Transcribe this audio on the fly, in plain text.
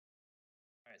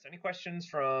So any questions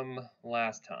from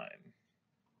last time?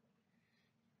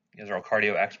 You guys are all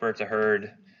cardio experts. I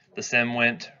heard the sim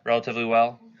went relatively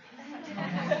well.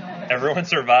 Everyone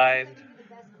survived.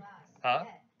 Huh?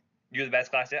 You're the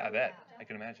best class? Yeah, I bet. I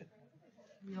can imagine.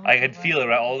 I could feel it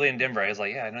all the way in Denver. I was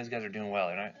like, yeah, I know these guys are doing well.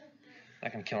 They're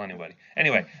not going to kill anybody.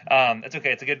 Anyway, it's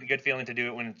okay. It's a good feeling to do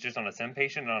it when it's just on a sim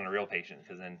patient and on a real patient,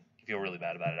 because then you feel really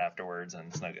bad about it afterwards, and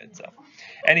it's no good. So,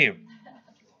 anywho.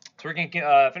 So we're going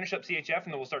to finish up CHF,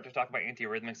 and then we'll start to talk about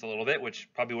antiarrhythmics a little bit, which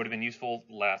probably would have been useful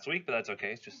last week, but that's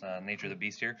okay. It's just nature of the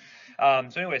beast here.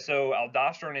 So anyway, so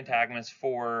aldosterone antagonists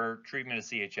for treatment of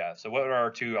CHF. So what are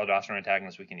our two aldosterone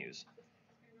antagonists we can use?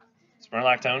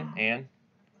 Spironolactone and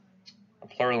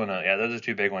pleurolinone. Yeah, those are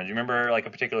two big ones. You remember like a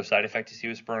particular side effect you see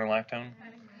with spironolactone?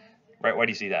 Right, why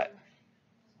do you see that?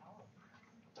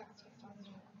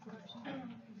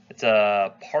 It's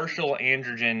a partial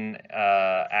androgen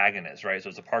agonist, right? So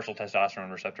it's a partial testosterone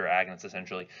receptor agonist,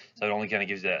 essentially. So it only kind of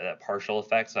gives you that partial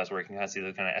effect. So that's where you can kind of see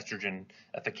the kind of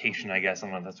estrogenification, I guess. I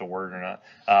don't know if that's a word or not,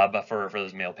 but for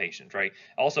those male patients, right?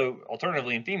 Also,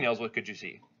 alternatively, in females, what could you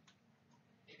see?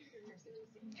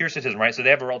 Hirsutism, right? So they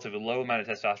have a relatively low amount of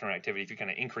testosterone activity. If you kind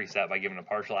of increase that by giving a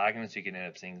partial agonist, you can end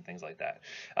up seeing things like that.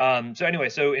 So anyway,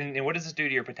 so and what does this do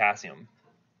to your potassium?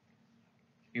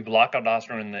 You block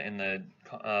aldosterone in the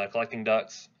collecting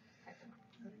ducts.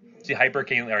 See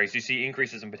hyperkalemia, so you see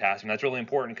increases in potassium. That's really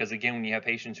important because, again, when you have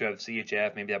patients who have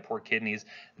CHF, maybe have poor kidneys,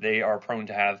 they are prone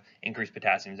to have increased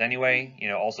potassiums anyway.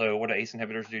 Also, what do ACE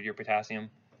inhibitors do to your potassium?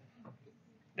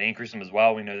 They increase them as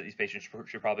well. We know that these patients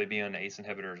should probably be on an ACE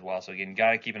inhibitor as well. So again,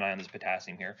 got to keep an eye on this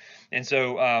potassium here. And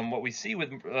so what we see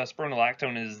with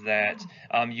spironolactone is that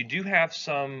you do have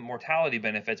some mortality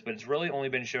benefits, but it's really only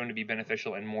been shown to be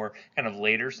beneficial in more kind of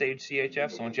later stage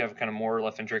CHF. So once you have kind of more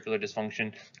left ventricular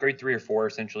dysfunction, grade 3 or 4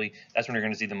 essentially, that's when you're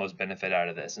going to see the most benefit out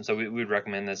of this. And so we would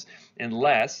recommend this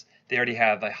unless they already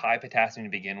have a high potassium to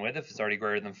begin with, if it's already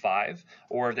greater than 5,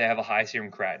 or if they have a high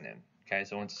serum creatinine. Okay,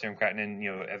 so once serum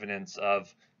creatinine, evidence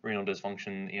of renal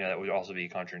dysfunction, that would also be a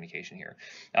contraindication here.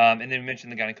 And then we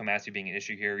mentioned the gynecomastia being an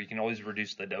issue here. You can always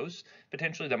reduce the dose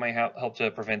potentially. That might help to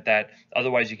prevent that.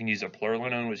 Otherwise, you can use a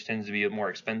pleurolinone, which tends to be more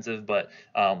expensive, but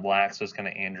lacks those kind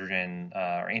of androgen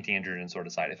or anti-androgen sort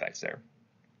of side effects there.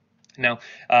 Now,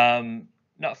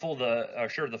 not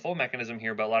sure of the full mechanism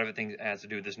here, but a lot of it has to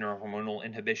do with this neurohormonal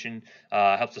inhibition.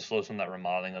 Helps to slow some of that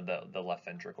remodeling of the left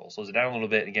ventricle. Slows it down a little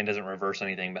bit. Again, doesn't reverse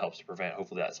anything, but helps to prevent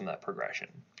hopefully some of that progression.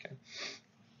 Okay.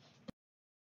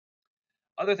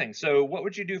 Other things. So what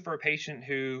would you do for a patient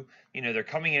who, they're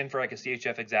coming in for like a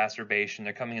CHF exacerbation,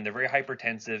 they're coming in, they're very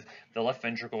hypertensive, the left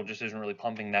ventricle just isn't really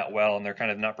pumping that well, and they're kind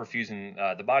of not perfusing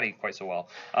the body quite so well.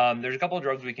 There's a couple of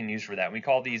drugs we can use for that. We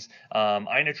call these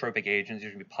inotropic agents. These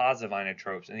are going to be positive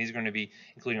inotropes, and these are going to be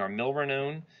including our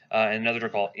milrinone and another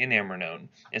drug called inamrinone.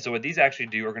 And so what these actually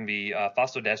do are going to be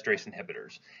phosphodiesterase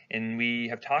inhibitors. And we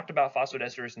have talked about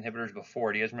phosphodiesterase inhibitors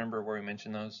before. Do you guys remember where we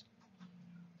mentioned those?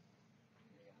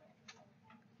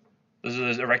 Those are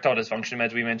those erectile dysfunction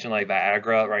meds we mentioned, like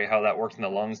Viagra, right? How that works in the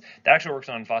lungs. That actually works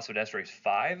on phosphodiesterase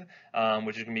 5,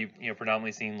 which is going to be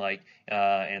predominantly seen like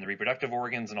in the reproductive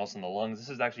organs and also in the lungs. This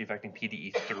is actually affecting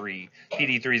PDE3.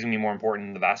 PDE3 is going to be more important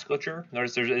in the vasculature.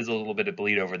 Notice there is a little bit of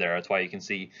bleed over there. That's why you can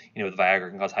see, with Viagra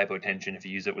can cause hypotension if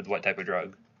you use it with what type of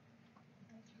drug?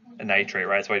 A nitrate,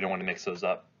 right? That's why you don't want to mix those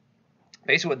up.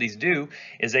 Basically, what these do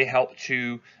is they help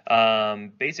to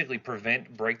basically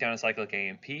prevent breakdown of cyclic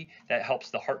AMP. That helps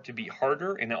the heart to beat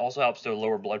harder, and it also helps to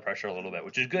lower blood pressure a little bit,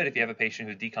 which is good if you have a patient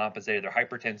who's decompensated, they're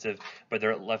hypertensive, but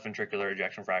their left ventricular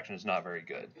ejection fraction is not very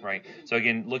good, right? So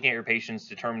again, looking at your patients,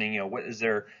 determining, what is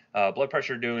their blood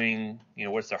pressure doing,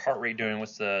 what's their heart rate doing,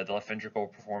 what's the left ventricle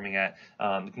performing at,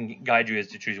 can guide you as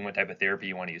to choosing what type of therapy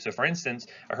you want to use. So for instance,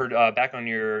 I heard back on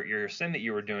your sim that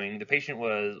you were doing, the patient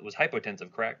was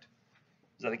hypotensive, correct?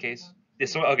 Is that the case? Yeah,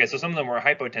 so some of them were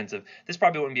hypotensive. This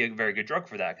probably wouldn't be a very good drug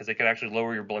for that because it could actually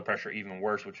lower your blood pressure even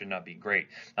worse, which would not be great.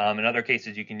 In other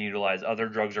cases, you can utilize other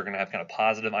drugs that are going to have kind of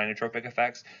positive inotropic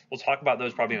effects. We'll talk about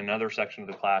those probably in another section of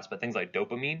the class, but things like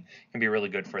dopamine can be really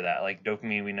good for that. Like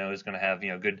dopamine, we know is going to have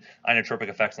good inotropic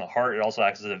effects on the heart. It also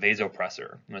acts as a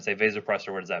vasopressor. When I say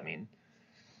vasopressor, what does that mean?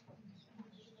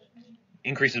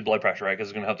 Increases blood pressure, right? Because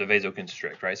it's going to help to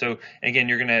vasoconstrict, right? So again,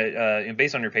 you're going to,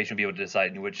 based on your patient, be able to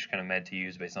decide which kind of med to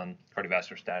use based on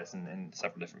cardiovascular status and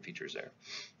several different features there.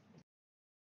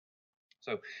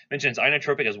 So mentioned it's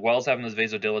inotropic as well as having those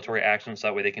vasodilatory actions, so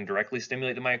that way they can directly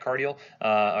stimulate the myocardial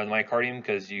or the myocardium,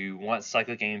 because you want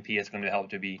cyclic AMP. It's going to help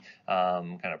to be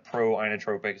kind of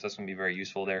pro-inotropic, so that's going to be very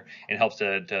useful there, and helps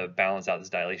to balance out this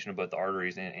dilation of both the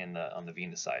arteries and on the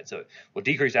venous side. So it will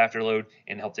decrease afterload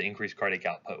and help to increase cardiac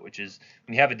output, which is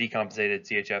when you have a decompensated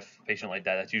CHF patient like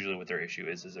that, that's usually what their issue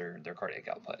is their cardiac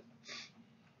output.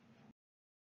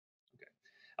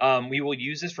 We will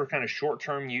use this for kind of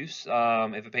short-term use.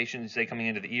 If a patient is, say, coming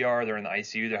into the ER, they're in the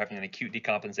ICU, they're having an acute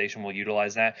decompensation, we'll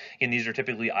utilize that. And these are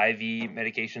typically IV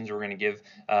medications we're going to give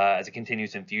as a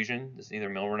continuous infusion. This either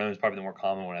milrinone is probably the more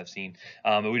common one I've seen.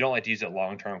 But we don't like to use it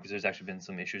long-term because there's actually been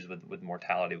some issues with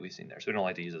mortality we've seen there. So we don't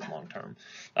like to use it long-term.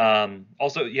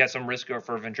 Also, you have some risk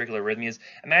for ventricular arrhythmias.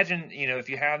 Imagine, if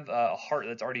you have a heart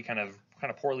that's already kind of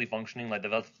poorly functioning, like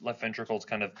the left ventricle is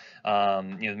kind of,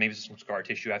 maybe some scar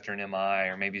tissue after an MI,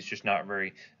 or maybe it's just not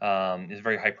very, it's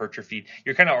very hypertrophied.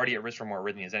 You're kind of already at risk for more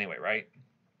arrhythmias anyway, right?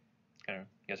 Kind of,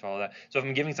 you guys follow that? So if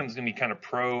I'm giving something that's going to be kind of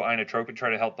pro-inotropic, try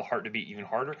to help the heart to beat even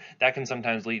harder, that can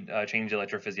sometimes change the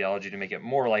electrophysiology to make it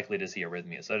more likely to see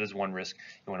arrhythmias. So that is one risk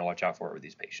you want to watch out for with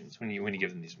these patients when you give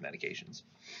them these medications.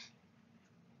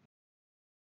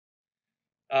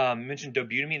 Mentioned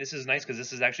dobutamine. This is nice because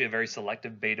this is actually a very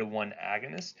selective beta-1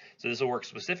 agonist. So this will work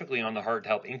specifically on the heart to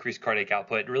help increase cardiac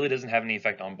output. It really doesn't have any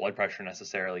effect on blood pressure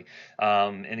necessarily.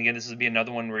 And again, this would be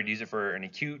another one where we'd use it for an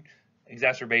acute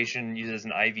exacerbation, use it as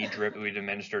an IV drip that we'd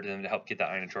administer to them to help get the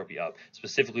inotropy up,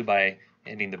 specifically by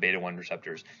hitting the beta-1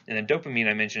 receptors. And then dopamine,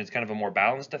 I mentioned, is kind of a more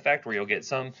balanced effect where you'll get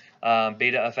some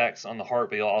beta effects on the heart,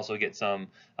 but you'll also get some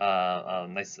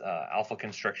nice alpha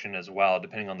constriction as well,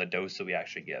 depending on the dose that we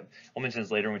actually give. We'll mention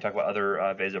this later when we talk about other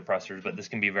vasopressors, but this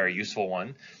can be a very useful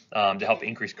one to help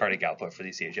increase cardiac output for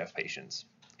these CHF patients.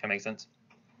 Can that make sense?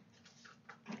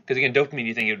 Because again, dopamine,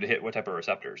 you think it would hit what type of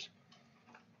receptors?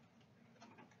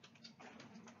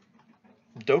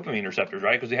 Dopamine receptors,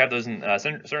 right? Because we have those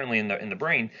certainly in the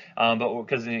brain, but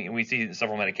because we see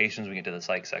several medications, we get to the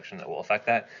psych section that will affect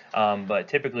that. But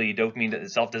typically, dopamine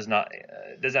itself does not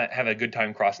have a good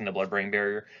time crossing the blood-brain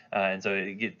barrier, and so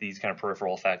you get these kind of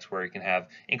peripheral effects where you can have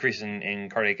increase in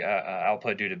cardiac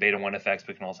output due to beta-1 effects,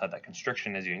 but you can also have that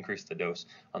constriction as you increase the dose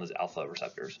on those alpha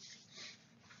receptors.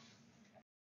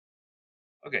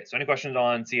 Okay, so any questions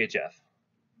on CHF?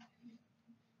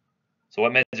 So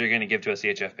what meds are you going to give to a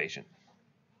CHF patient?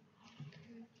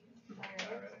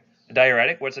 A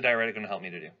diuretic? What's a diuretic going to help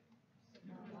me to do?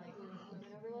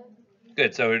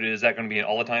 Good. So is that going to be an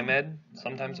all-the-time med?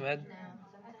 Sometimes med?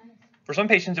 For some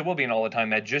patients, it will be an all-the-time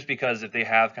med just because if they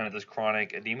have kind of this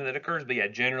chronic edema that occurs. But yeah,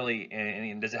 generally,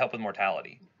 and does it help with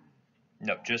mortality?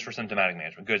 No, just for symptomatic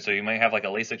management. Good. So you might have like a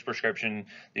Lasix prescription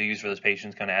that you use for those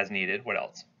patients kind of as needed. What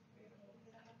else?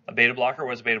 A beta blocker?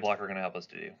 What's a beta blocker going to help us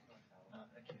to do?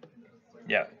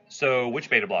 Yeah. So which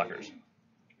beta blockers?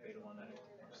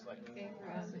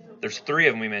 There's 3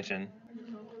 of them we mentioned.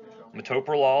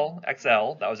 Metoprolol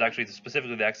XL, that was actually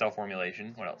specifically the XL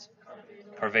formulation. What else?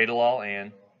 Carvedilol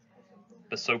and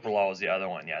bisoprolol is the other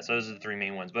one. Yeah, so those are the 3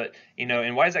 main ones. But,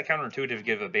 and why is that counterintuitive to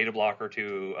give a beta blocker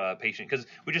to a patient? Because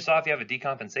we just saw if you have a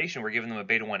decompensation, we're giving them a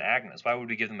beta-1 agonist. Why would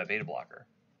we give them a beta blocker?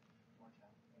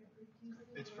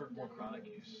 It's for more chronic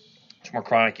use. It's more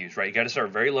chronic use, right? You got to start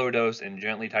very low dose and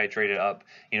gently titrate it up.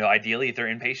 Ideally, if they're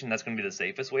inpatient, that's going to be the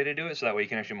safest way to do it. So that way you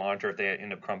can actually monitor if they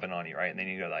end up crumping on you, right? And then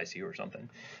you go to the ICU or something.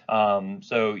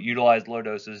 So utilize low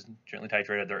doses, gently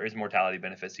titrate it. There is mortality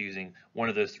benefits to using one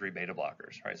of those 3 beta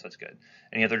blockers, right? So that's good.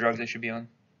 Any other drugs they should be on?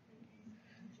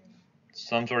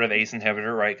 Some sort of ACE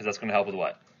inhibitor, right? Because that's going to help with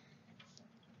what?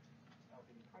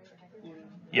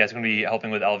 Yeah, it's going to be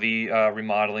helping with LV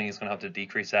remodeling. It's going to help to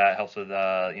decrease that. Helps with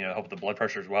help with the blood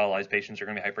pressure as well. A lot of patients are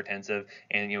going to be hypertensive,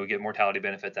 and we get mortality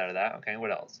benefits out of that. Okay,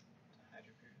 what else?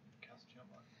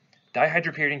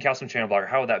 Dihydropyridine calcium channel blocker.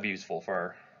 How would that be useful for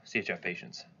our CHF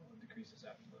patients?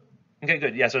 Okay,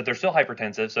 good. Yeah, so if they're still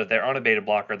hypertensive, so if they're on a beta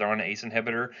blocker, they're on an ACE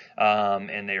inhibitor,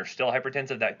 and they are still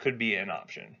hypertensive, that could be an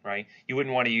option, right? You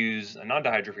wouldn't want to use a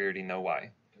non-dihydropyridine, though.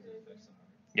 Why?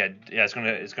 Yeah, it's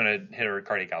gonna hit our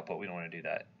cardiac output. We don't want to do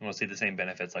that. We want to see the same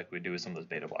benefits like we do with some of those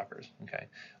beta blockers. Okay.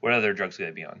 What other drugs could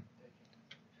they be on?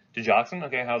 Digoxin.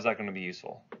 Okay, how's that going to be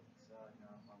useful?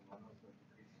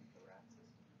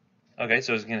 Okay,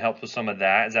 so it's going to help with some of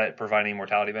that. Is that providing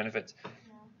mortality benefits?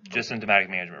 Just symptomatic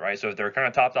management, right? So if they're kind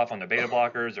of topped off on their beta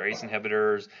blockers, their ACE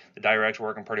inhibitors, the diuretics are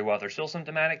working pretty well. If they're still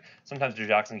symptomatic, sometimes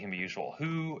digoxin can be useful.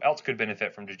 Who else could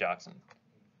benefit from digoxin?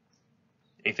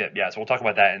 AFib, yeah. So we'll talk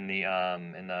about that in the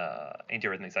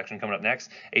antiarrhythmic section coming up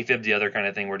next. AFib's the other kind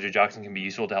of thing where digoxin can be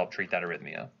useful to help treat that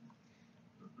arrhythmia.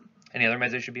 Any other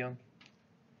meds they should be on?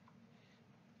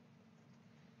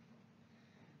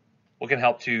 What can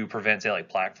help to prevent, say, like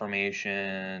plaque formation?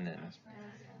 And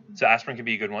so aspirin could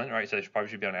be a good one, right? So they probably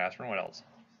should be on aspirin. What else?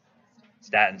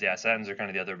 Statins, yeah, statins are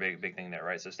kind of the other big thing there,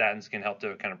 right? So statins can help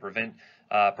to kind of prevent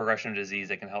progression of disease.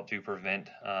 They can help to prevent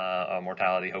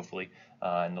mortality, hopefully,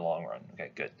 in the long run.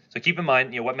 Okay, good. So keep in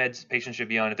mind, what meds patients should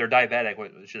be on. If they're diabetic,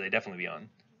 what should they definitely be on?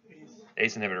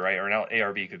 ACE inhibitor, right? Or an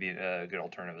ARB could be a good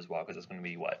alternative as well, because it's going to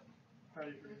be what?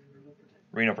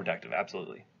 Renal protective,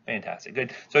 absolutely. Fantastic,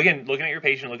 good. So again, looking at your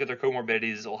patient, look at their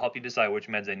comorbidities, it will help you decide which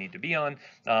meds they need to be on,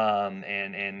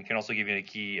 and can also give you a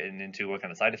key into what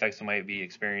kind of side effects they might be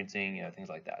experiencing, things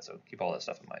like that. So keep all that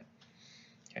stuff in mind.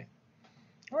 Okay.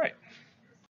 All right.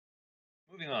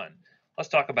 Moving on. Let's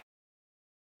talk about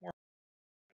more.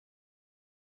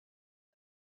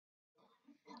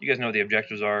 You guys know what the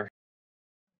objectives are.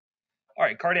 All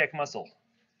right, cardiac muscle.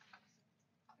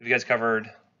 Have you guys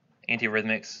covered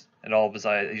antiarrhythmics at all?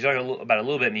 Besides, you talked about a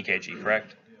little bit in EKG,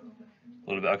 correct? A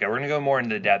little bit. Okay, we're gonna go more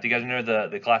into depth. You guys know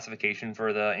the classification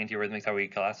for the antiarrhythmics, how we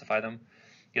classify them?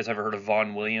 You guys ever heard of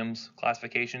Vaughan Williams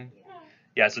classification?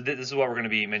 Yeah. So this is what we're gonna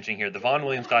be mentioning here. The Vaughan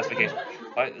Williams classification.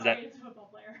 What is that?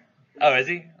 Oh, is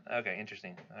he? Okay,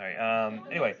 interesting. All right.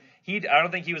 Anyway, I don't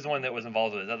think he was the one that was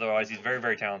involved with it. Otherwise, he's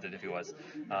very talented if he was.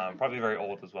 Probably very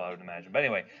old as well, I would imagine. But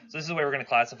anyway, so this is the way we're going to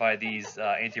classify these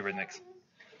antiarrhythmics.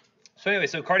 So anyway,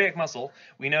 so cardiac muscle,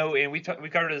 we know, and we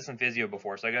covered this in physio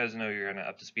before, so I guys know you're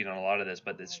up to speed on a lot of this,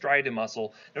 but the striated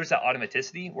muscle, notice that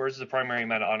automaticity, where's the primary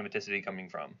amount of automaticity coming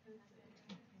from?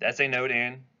 The SA node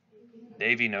and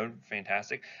the AV node,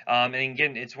 fantastic. And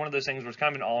again, it's one of those things where it's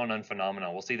kind of an all or none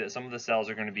phenomenon. We'll see that some of the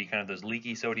cells are going to be kind of those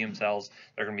leaky sodium cells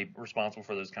that are going to be responsible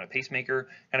for those kind of pacemaker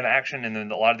kind of action, and then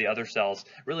a lot of the other cells,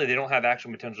 really, they don't have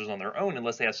action potentials on their own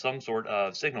unless they have some sort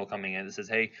of signal coming in that says,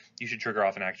 hey, you should trigger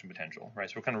off an action potential, right?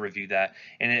 So we'll kind of review that,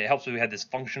 and it helps. We have this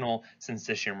functional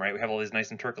syncytium, right? We have all these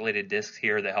nice intercalated discs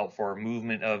here that help for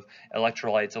movement of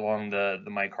electrolytes along the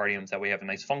myocardium, so that we have a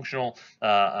nice functional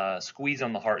squeeze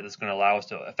on the heart that's going to allow us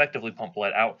to effectively pump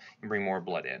blood out and bring more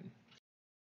blood in.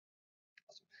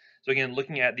 So again,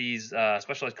 looking at these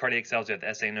specialized cardiac cells, you have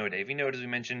the SA node, AV node, as we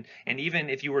mentioned, and even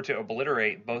if you were to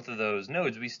obliterate both of those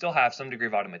nodes, we still have some degree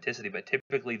of automaticity, but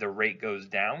typically the rate goes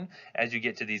down as you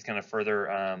get to these kind of further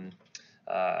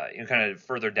kind of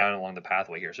further down along the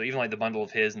pathway here. So even like the bundle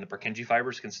of His and the Purkinje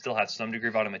fibers can still have some degree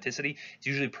of automaticity. It's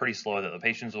usually pretty slow, though. The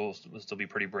patients will still be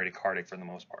pretty bradycardic for the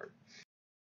most part.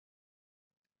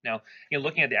 Now,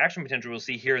 looking at the action potential, we'll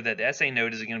see here that the SA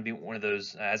node is going to be one of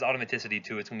those, has automaticity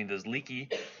to it. It's going to be those leaky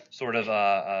sort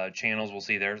of channels we'll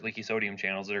see there, leaky sodium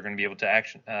channels that are going to be able to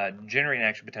generate an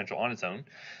action potential on its own.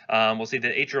 We'll see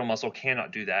that atrial muscle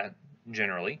cannot do that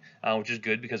generally, which is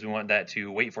good because we want that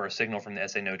to wait for a signal from the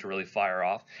SA node to really fire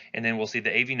off. And then we'll see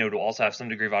the AV node will also have some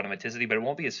degree of automaticity, but it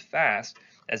won't be as fast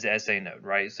as the SA node,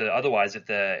 right? So otherwise, if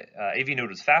the AV node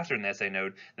was faster than the SA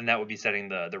node, then that would be setting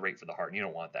the rate for the heart, and you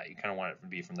don't want that. You kind of want it to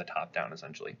be from the top down,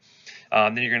 essentially.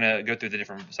 Then you're going to go through the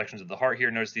different sections of the heart here.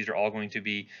 Notice these are all going to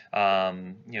be,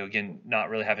 again, not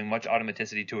really having much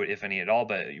automaticity to it, if any at all,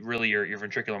 but really your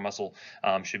ventricular muscle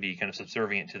should be kind of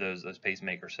subservient to those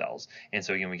pacemaker cells. And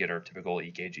so again, we get our typical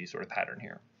EKG sort of pattern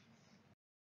here.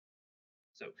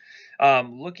 So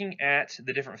looking at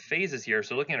the different phases here,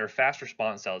 so looking at our fast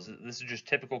response cells, this is just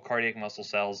typical cardiac muscle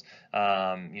cells,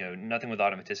 nothing with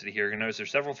automaticity here. You're going to notice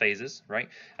there's several phases, right?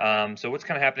 So what's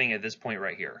kind of happening at this point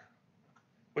right here?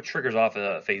 What triggers off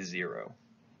phase 0?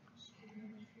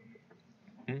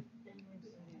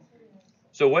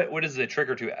 So what is the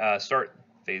trigger to start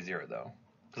phase 0, though?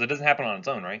 Because it doesn't happen on its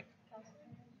own, right?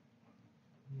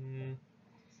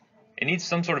 It needs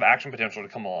some sort of action potential to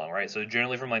come along, right? So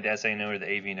generally from like the SA node or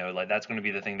the AV node, like that's going to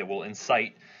be the thing that will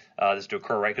incite this to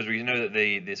occur, right? Because we know that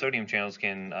the sodium channels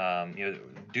can,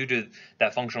 due to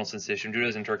that functional syncytium, due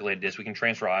to those intercalated discs, we can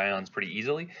transfer ions pretty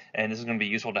easily, and this is going to be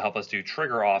useful to help us to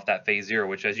trigger off that phase 0,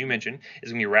 which, as you mentioned,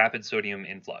 is going to be rapid sodium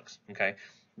influx. Okay.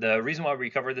 The reason why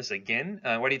we cover this again,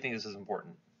 why do you think this is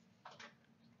important?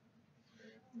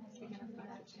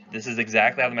 This is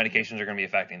exactly how the medications are going to be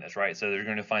affecting this, right? So they're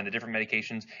going to find the different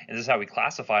medications, and this is how we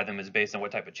classify them, is based on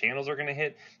what type of channels they're going to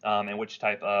hit and which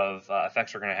type of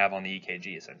effects they're going to have on the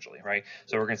EKG, essentially, right?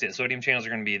 So we're going to see the sodium channels are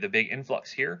going to be the big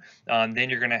influx here. Then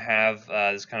you're going to have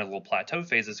this kind of little plateau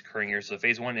phase that's occurring here. So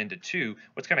phase 1 into 2,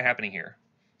 what's kind of happening here?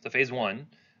 So phase 1,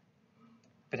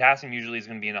 potassium usually is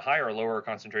going to be in a higher or lower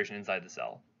concentration inside the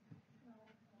cell.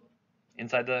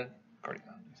 Inside the cardiac.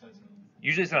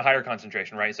 Usually it's in a higher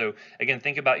concentration, right? So again,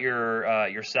 think about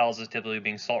your cells as typically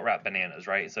being salt-wrapped bananas,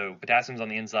 right? So potassium's on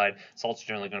the inside, salt's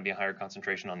generally going to be a higher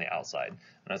concentration on the outside. And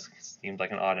that seems like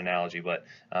an odd analogy, but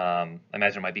I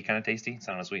imagine it might be kind of tasty. It's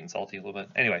kind of sweet and salty a little bit.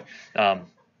 Anyway,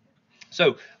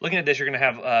 So looking at this, you're going to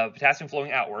have potassium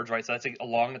flowing outwards, right? So that's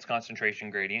along its concentration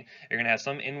gradient. You're going to have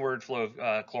some inward flow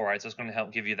of chloride, so it's going to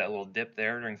help give you that little dip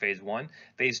there during phase 1.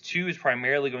 Phase 2 is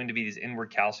primarily going to be these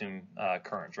inward calcium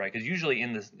currents, right? Because usually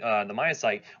in this, the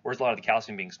myocyte, where's a lot of the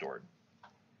calcium being stored?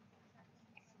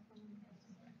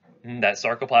 That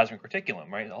sarcoplasmic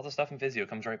reticulum, right? All the stuff in physio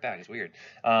comes right back. It's weird.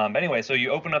 But anyway, so you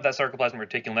open up that sarcoplasmic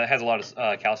reticulum. That has a lot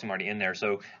of calcium already in there.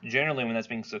 So generally, when that's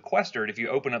being sequestered, if you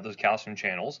open up those calcium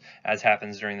channels, as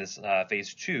happens during this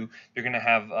phase 2, you're going to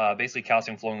have basically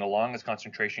calcium flowing along this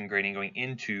concentration gradient going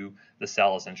into the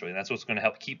cell, essentially. And that's what's going to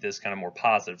help keep this kind of more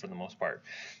positive for the most part.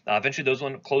 Eventually, those will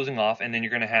end up closing off, and then you're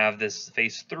going to have this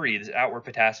phase 3, this outward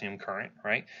potassium current,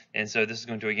 right? And so this is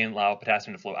going to, again, allow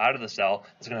potassium to flow out of the cell.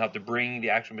 It's going to help to bring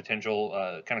the action potential,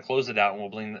 kind of close it out, and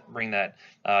we'll bring that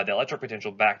the electric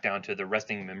potential back down to the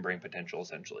resting membrane potential,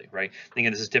 essentially, right?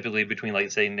 Again, this is typically between,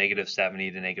 like, say,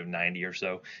 -70 to -90 or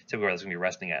so, typically where that's going to be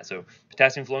resting at. So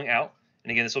potassium flowing out,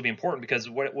 and again, this will be important because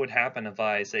what would happen if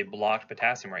I, say, blocked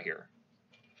potassium right here?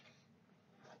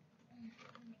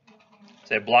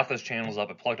 Say I block those channels up,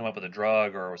 I plugged them up with a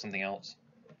drug or something else.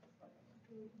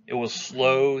 It will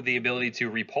slow the ability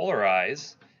to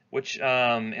repolarize. Which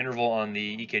interval on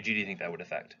the EKG do you think that would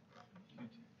affect?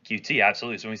 QT,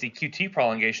 absolutely. So when we see QT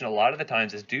prolongation, a lot of the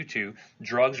times is due to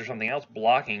drugs or something else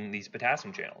blocking these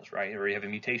potassium channels, right? Or you have a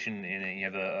mutation in it, you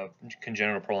have a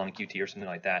congenital prolonged QT or something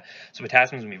like that. So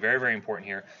potassium is going to be very, very important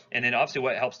here. And then obviously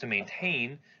what helps to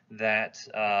maintain that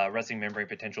resting membrane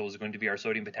potential is going to be our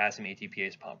sodium potassium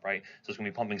ATPase pump, right? So it's going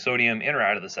to be pumping sodium in or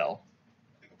out of the cell.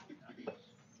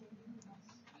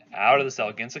 Out of the cell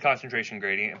against the concentration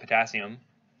gradient, and potassium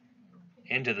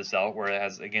into the cell where it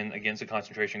has, again, against the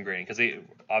concentration gradient, because it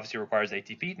obviously requires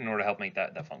ATP in order to help make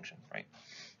that function, right?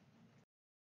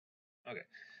 Okay,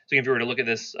 so if you were to look at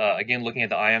this, again, looking at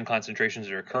the ion concentrations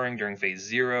that are occurring during phase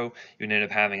 0, you would end up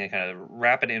having a kind of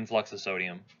rapid influx of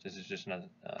sodium. This is just another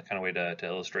kind of way to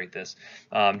illustrate this.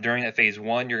 During that phase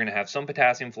 1, you're going to have some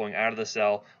potassium flowing out of the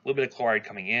cell, a little bit of chloride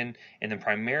coming in, and then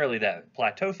primarily that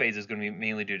plateau phase is going to be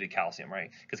mainly due to calcium,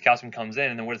 right? Because calcium comes in,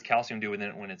 and then what does calcium do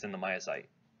when it's in the myocyte?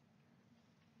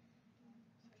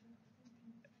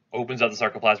 Opens up the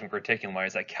sarcoplasmic reticulum, right?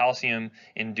 It's that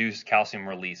calcium-induced calcium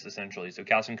release, essentially. So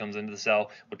calcium comes into the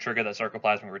cell, will trigger that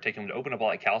sarcoplasmic reticulum to open up all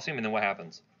that calcium, and then what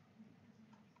happens?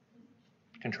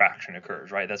 Contraction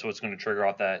occurs, right? That's what's going to trigger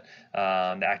off that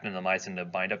the actin and the myosin to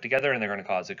bind up together, and they're going to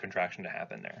cause a contraction to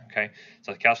happen there, okay?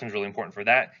 So calcium is really important for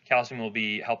that. Calcium will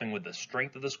be helping with the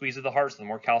strength of the squeeze of the heart, so the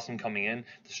more calcium coming in,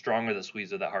 the stronger the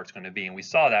squeeze of that heart's going to be, and we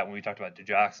saw that when we talked about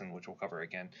digoxin, which we'll cover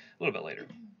again a little bit later.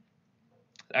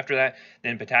 After that,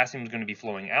 then potassium is going to be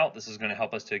flowing out. This is going to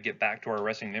help us to get back to our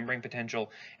resting membrane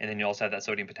potential. And then you also have that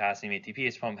sodium potassium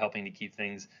ATPase pump helping to keep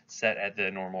things set at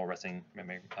the normal resting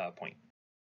membrane point.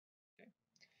 Okay.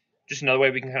 Just another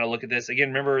way we can kind of look at this. Again,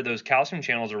 remember those calcium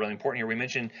channels are really important here. We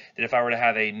mentioned that if I were to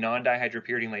have a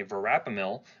non-dihydropyridine like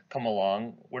verapamil come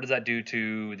along, what does that do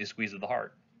to the squeeze of the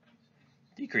heart?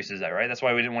 Decreases that, right? That's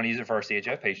why we didn't want to use it for our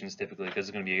CHF patients typically, because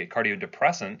it's going to be a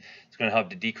cardiodepressant. It's going to help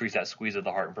to decrease that squeeze of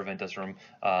the heart and prevent us from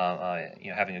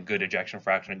having a good ejection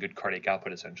fraction, a good cardiac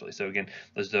output, essentially. So again,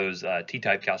 those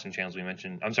T-type calcium channels we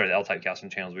mentioned, I'm sorry, the L-type calcium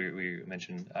channels we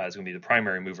mentioned is going to be the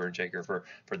primary mover and shaker for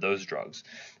those drugs.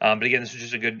 But again, this is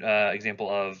just a good example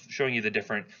of showing you the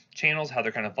different channels, how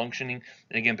they're kind of functioning.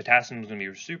 And again, potassium is going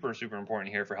to be super, super important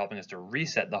here for helping us to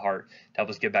reset the heart to help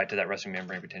us get back to that resting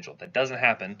membrane potential. If that doesn't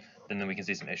happen, then we can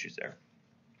see some issues there.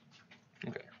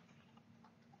 Okay.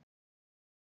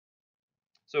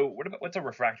 So what's a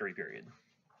refractory period?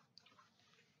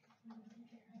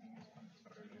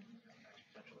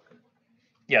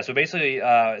 Yeah, so basically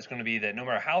it's going to be that no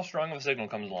matter how strong of a signal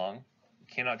comes along, you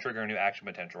cannot trigger a new action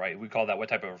potential, right? We call that what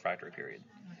type of refractory period?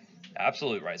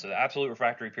 Absolute, right? So the absolute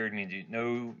refractory period means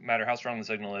no matter how strong the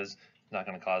signal is, it's not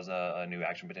going to cause a new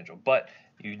action potential. But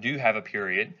you do have a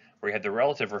period where you have the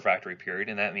relative refractory period,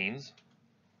 and that means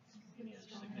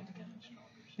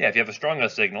yeah, if you have a strong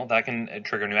enough signal, that can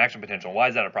trigger new action potential. Why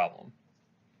is that a problem?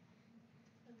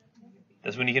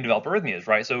 That's when you can develop arrhythmias,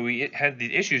 right? So we had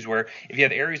these issues where if you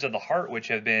have areas of the heart which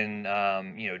have been,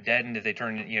 deadened, if they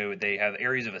turn, they have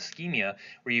areas of ischemia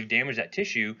where you've damaged that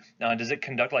tissue, does it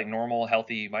conduct like normal,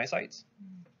 healthy myocytes?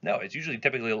 No, it's usually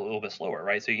typically a little bit slower,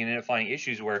 right? So you can end up finding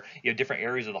issues where you have different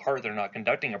areas of the heart that are not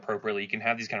conducting appropriately. You can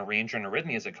have these kind of reentrant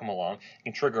arrhythmias that come along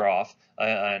and trigger off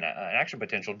an action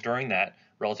potential during that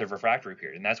relative refractory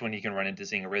period. And that's when you can run into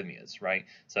seeing arrhythmias, right?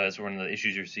 So that's one of the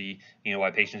issues you see, why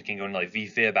patients can go into like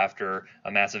VFib after a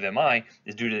massive MI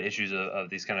is due to the issues of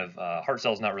these kind of heart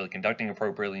cells not really conducting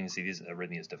appropriately, and you see these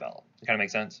arrhythmias develop. Does it kind of make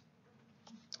sense?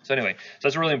 So anyway, so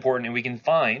that's really important, and we can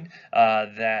find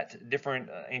that different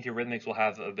antiarrhythmics will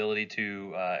have the ability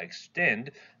to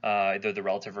extend either the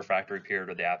relative refractory period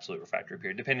or the absolute refractory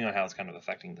period, depending on how it's kind of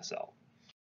affecting the cell.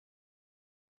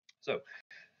 So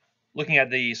looking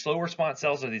at the slow response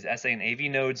cells, or these SA and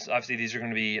AV nodes, obviously these are going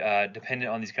to be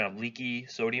dependent on these kind of leaky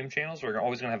sodium channels. We're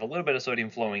always going to have a little bit of sodium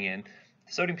flowing in.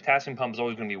 The sodium potassium pump is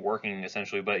always going to be working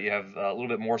essentially, but you have a little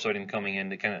bit more sodium coming in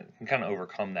to kind of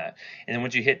overcome that. And then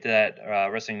once you hit that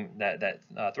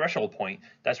threshold point,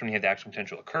 that's when you have the action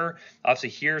potential occur. Obviously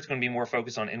here it's going to be more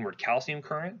focused on inward calcium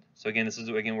current. So again, this is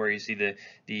again where you see the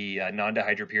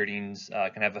non-dihydropyridines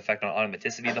can have effect on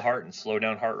automaticity of the heart and slow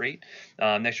down heart rate.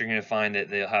 Next, you're going to find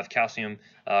that they'll have calcium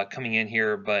coming in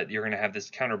here, but you're going to have this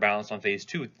counterbalance on phase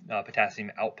 2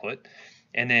 potassium output.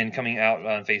 And then coming out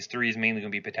on phase 3 is mainly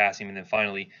going to be potassium, and then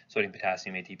finally sodium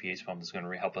potassium ATPase pump is going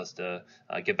to help us to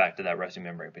get back to that resting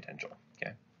membrane potential.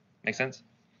 Okay, make sense?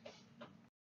 You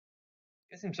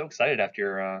guys seem so excited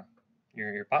after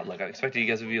your potluck. I expected you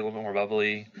guys would be a little bit more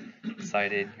bubbly,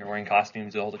 excited. You're wearing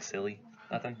costumes, you all look silly.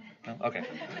 Nothing? No? Okay.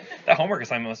 That homework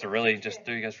assignment must have really just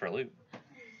threw you guys for a loop.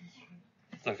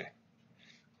 It's okay.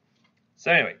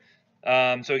 So anyway,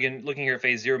 so again, looking here at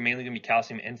phase 0, mainly going to be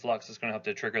calcium influx. It's going to help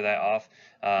to trigger that off.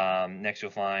 Next,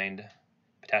 you'll find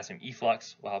potassium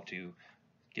efflux will help to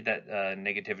get that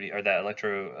negativity or that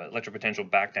electropotential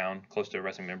back down close to a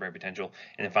resting membrane potential.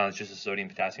 And then finally, it's just a sodium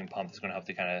potassium pump that's going to help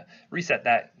to kind of reset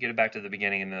that, get it back to the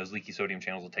beginning, and those leaky sodium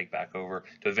channels will take back over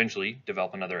to eventually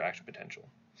develop another action potential.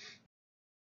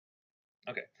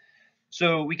 Okay.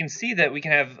 So we can see that we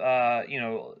can have,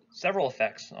 several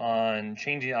effects on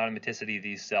changing the automaticity of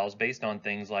these cells based on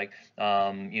things like,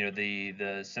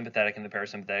 the sympathetic and the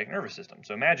parasympathetic nervous system.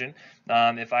 So imagine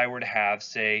if I were to have,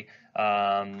 say,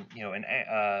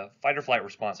 a fight or flight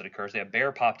response that occurs. A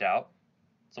bear popped out,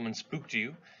 someone spooked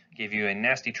you, gave you a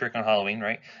nasty trick on Halloween,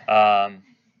 right?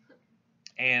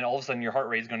 And all of a sudden your heart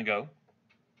rate is going to go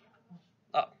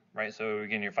up, right? So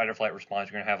again, your fight or flight response,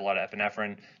 you're going to have a lot of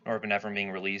epinephrine, norepinephrine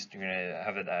being released. You're going to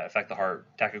have it affect the heart.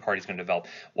 Tachycardia is going to develop.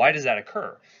 Why does that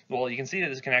occur? Well, you can see that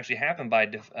this can actually happen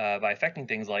by affecting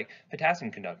things like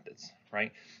potassium conductance,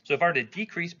 right? So if I were to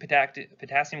decrease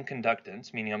potassium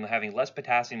conductance, meaning I'm having less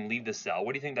potassium leave the cell,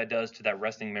 what do you think that does to that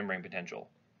resting membrane potential?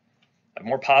 I have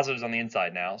more positives on the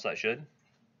inside now, so that should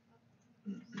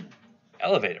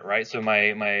elevate it, right? So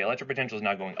my electric potential is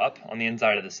now going up on the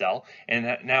inside of the cell.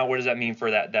 And now what does that mean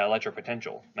for that electric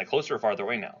potential? Am I closer or farther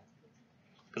away now?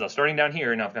 Because I was starting down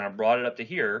here, and now I've kind of brought it up to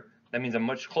here. That means I'm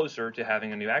much closer to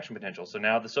having a new action potential. So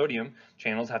now the sodium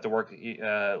channels have to work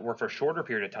for a shorter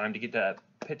period of time to get to that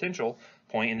potential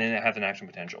point, and then it has an action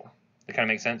potential. That kind of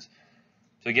makes sense?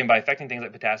 So again, by affecting things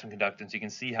like potassium conductance, you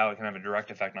can see how it can have a direct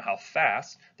effect on how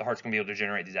fast the heart's going to be able to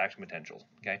generate these action potentials.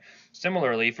 Okay.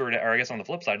 Similarly, if we were to, or I guess on the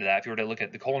flip side of that, if you were to look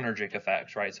at the cholinergic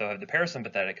effects, right? So I have the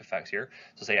parasympathetic effects here.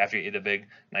 So say after you eat a big,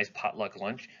 nice potluck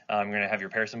lunch, you're going to have your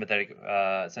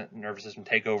parasympathetic nervous system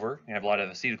take over. You have a lot of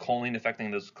acetylcholine affecting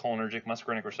those cholinergic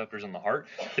muscarinic receptors in the heart.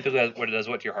 Typically, what it does,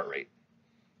 what to your heart rate?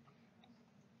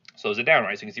 Slows it down,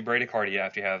 right? So you can see bradycardia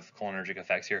after you have cholinergic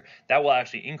effects here. That will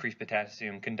actually increase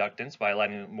potassium conductance by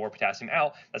letting more potassium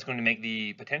out. That's going to make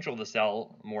the potential of the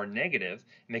cell more negative,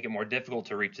 make it more difficult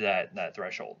to reach that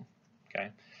threshold. Okay.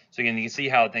 So again, you can see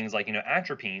how things like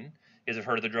atropine. You guys have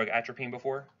heard of the drug atropine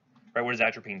before, right? What does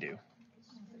atropine do?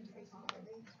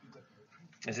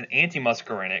 It's an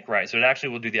antimuscarinic, right? So it actually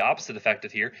will do the opposite effect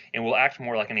of here and will act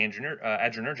more like an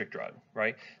adrenergic drug,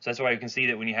 right? So that's why you can see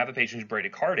that when you have a patient who's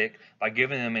bradycardic, by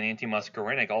giving them an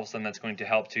antimuscarinic, all of a sudden that's going to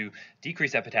help to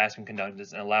decrease that potassium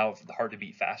conductance and allow the heart to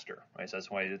beat faster, right? So that's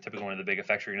why typically one of the big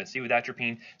effects you're going to see with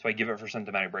atropine. So I give it for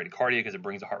symptomatic bradycardia because it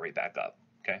brings the heart rate back up,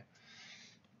 okay?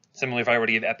 Similarly, if I were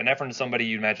to give epinephrine to somebody,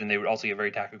 you'd imagine they would also get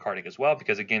very tachycardic as well,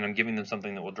 because again, I'm giving them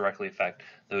something that will directly affect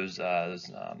those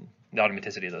the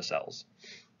automaticity of those cells.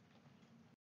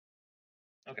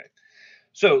 Okay,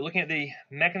 so looking at the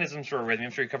mechanisms for arrhythmia,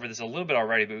 I'm sure you covered this a little bit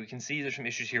already, but we can see there's some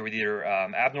issues here with either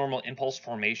abnormal impulse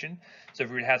formation. So if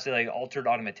we would have, say, like altered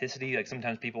automaticity, like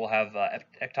sometimes people have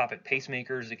ectopic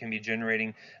pacemakers that can be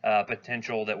generating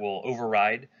potential that will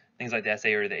override things like the SA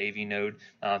or the AV node.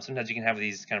 Sometimes you can have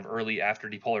these kind of early after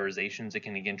depolarizations that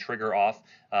can again trigger off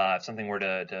if something were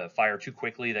to fire too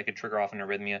quickly, that could trigger off an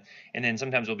arrhythmia. And then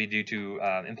sometimes it will be due to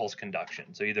impulse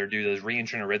conduction. So either due to those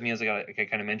reentrant arrhythmias like I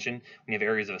kind of mentioned, when you have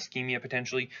areas of ischemia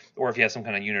potentially, or if you have some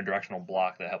kind of unidirectional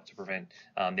block that helps to prevent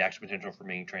the action potential from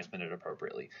being transmitted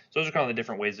appropriately. So those are kind of the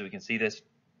different ways that we can see this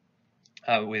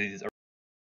with these.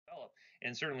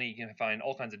 And certainly you can find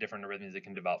all kinds of different arrhythmias that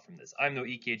can develop from this. I'm no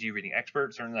EKG reading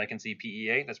expert. Certainly I can see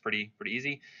PEA. That's pretty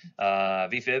easy.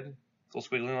 VFib, little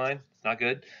squiggly line. It's not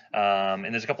good. And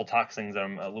there's a couple tox things that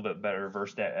I'm a little bit better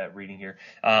versed at reading here.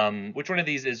 Which one of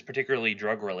these is particularly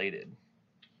drug related?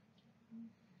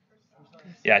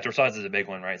 Yeah, torsades is a big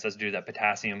one, right? So let's do that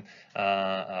potassium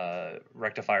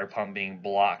rectifier pump being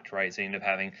blocked, right? So you end up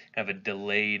having kind of a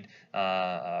delayed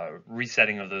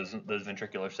resetting of those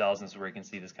ventricular cells, and this is where you can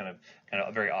see this kind of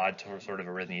a very odd sort of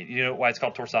arrhythmia. You know why it's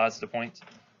called torsades to points?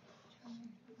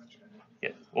 Yeah,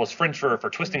 well, it's French for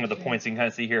twisting with the points. You can kind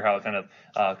of see here how it kind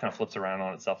of flips around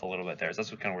on itself a little bit there. So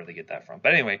that's kind of where they get that from.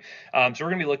 But anyway, so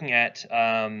we're going to be looking at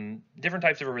different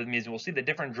types of arrhythmias, and we'll see that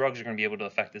different drugs are going to be able to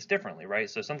affect this differently, right?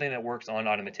 So something that works on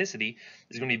automaticity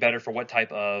is going to be better for what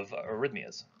type of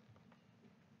arrhythmias?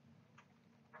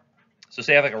 So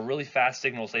say I have like a really fast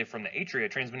signal, say from the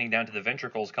atria transmitting down to the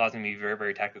ventricles, causing me very,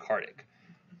 very tachycardic.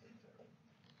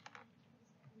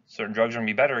 Certain drugs are going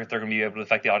to be better if they're going to be able to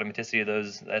affect the automaticity of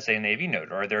those, let's say, in the AV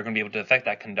node, or they're going to be able to affect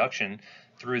that conduction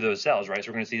through those cells, right? So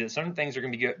we're going to see that certain things are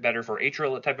going to be better for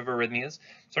atrial type of arrhythmias,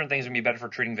 certain things are going to be better for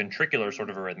treating ventricular sort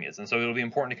of arrhythmias. And so it'll be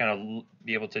important to kind of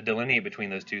be able to delineate between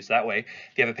those two. So that way,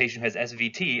 if you have a patient who has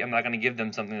SVT, I'm not going to give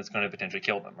them something that's going to potentially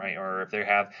kill them, right? Or if they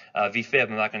have VFib,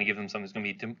 I'm not going to give them something that's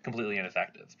going to be completely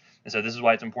ineffective. And so this is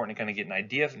why it's important to kind of get an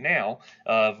idea now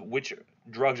of which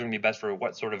drugs are going to be best for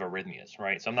what sort of arrhythmias,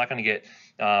 right? So I'm not going to get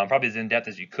probably as in-depth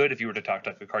as you could if you were to talk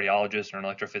to a cardiologist or an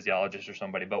electrophysiologist or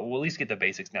somebody, but we'll at least get the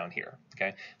basics down here,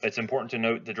 okay? But it's important to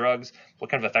note the drugs,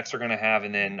 what kind of effects they're going to have,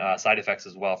 and then side effects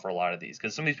as well for a lot of these,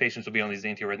 because some of these patients will be on these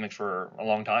antiarrhythmics for a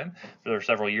long time, for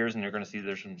several years, and they're going to see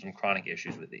there's some chronic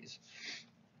issues with these.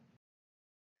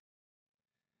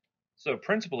 So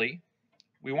principally,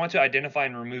 we want to identify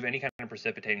and remove any kind of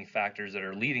precipitating factors that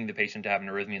are leading the patient to have an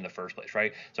arrhythmia in the first place,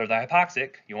 right? So if they're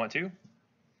hypoxic, you want to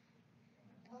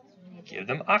give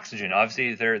them oxygen.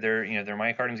 Obviously, their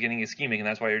myocardium is getting ischemic, and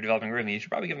that's why you're developing arrhythmia. You should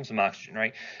probably give them some oxygen,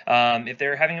 right? If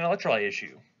they're having an electrolyte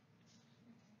issue,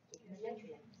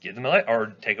 give them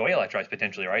or take away electrolytes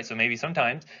potentially, right? So maybe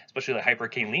sometimes, especially like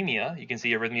hyperkalemia, you can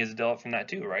see arrhythmias develop from that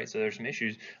too, right? So there's some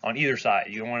issues on either side.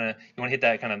 You want to hit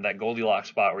that kind of that Goldilocks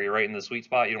spot where you're right in the sweet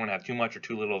spot. You don't want to have too much or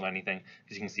too little of anything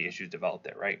because you can see issues develop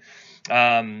there, right?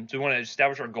 So we want to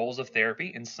establish our goals of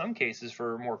therapy. In some cases,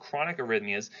 for more chronic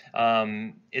arrhythmias,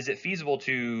 is it feasible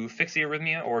to fix the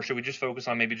arrhythmia, or should we just focus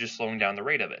on maybe just slowing down the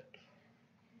rate of it?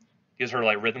 You guys heard of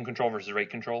like rhythm control versus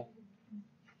rate control?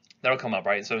 That'll come up,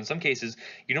 right? So in some cases,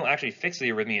 you don't actually fix the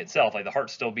arrhythmia itself, like the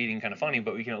heart's still beating kind of funny,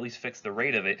 but we can at least fix the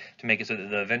rate of it to make it so that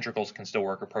the ventricles can still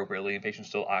work appropriately and patients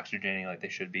still oxygenating like they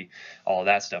should be, all of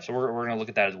that stuff. So we're going to look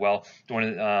at that as well. We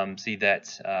want to see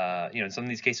that, in some of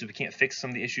these cases we can't fix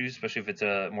some of the issues, especially if it's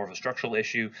more of a structural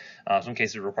issue. Some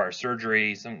cases it requires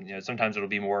surgery. Sometimes it'll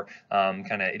be more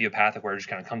kind of idiopathic where it just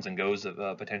kind of comes and goes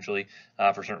potentially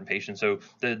for certain patients. So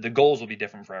the goals will be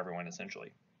different for everyone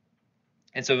essentially.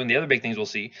 And so then the other big things we'll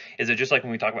see is that just like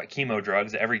when we talk about chemo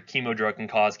drugs, every chemo drug can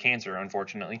cause cancer,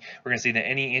 unfortunately. We're going to see that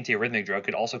any antiarrhythmic drug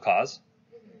could also cause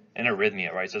an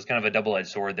arrhythmia, right? So it's kind of a double-edged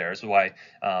sword there. This is why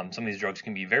some of these drugs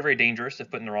can be very, very dangerous if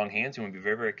put in the wrong hands. You want to be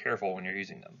very, very careful when you're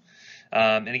using them.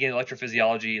 And again,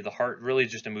 electrophysiology, the heart really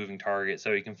is just a moving target.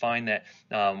 So you can find that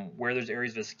where there's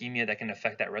areas of ischemia that can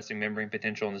affect that resting membrane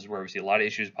potential, and this is where we see a lot of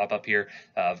issues pop up here.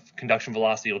 Conduction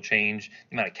velocity will change,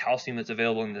 the amount of calcium that's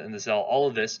available in the cell. All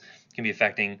of this can be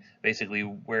affecting basically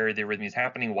where the arrhythmia is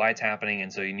happening, why it's happening,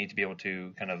 and so you need to be able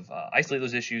to kind of isolate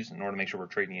those issues in order to make sure we're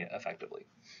treating it effectively.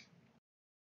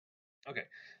 Okay,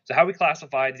 so how we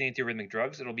classify these antiarrhythmic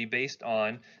drugs, it'll be based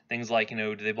on things like,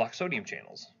 do they block sodium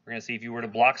channels? We're going to see if you were to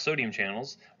block sodium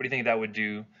channels, what do you think that would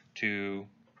do to,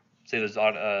 say,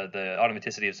 the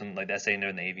automaticity of something like the SA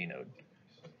node and the AV node?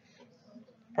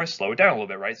 Probably slow it down a little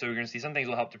bit, right? So we're going to see some things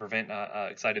will help to prevent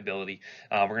excitability.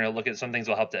 We're going to look at some things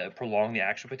will help to prolong the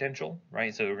action potential,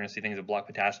 right? So we're going to see things that block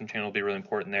potassium channel will be really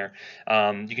important there.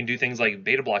 You can do things like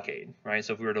beta blockade, right?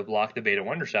 So if we were to block the beta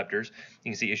 1 receptors,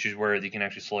 you can see issues where you can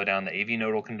actually slow down the AV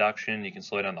nodal conduction. You can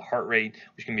slow down the heart rate,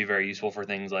 which can be very useful for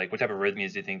things like what type of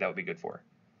arrhythmias do you think that would be good for?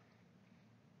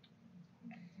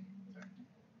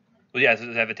 Well, yeah, so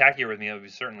to have a tachyarrhythmia,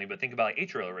 certainly, but think about like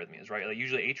atrial arrhythmias, right? Like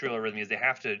usually atrial arrhythmias, they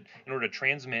have to, in order to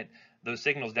transmit those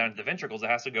signals down to the ventricles, it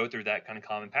has to go through that kind of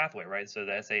common pathway, right? So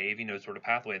the SA-AV node sort of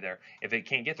pathway there. If it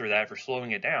can't get through that, if you're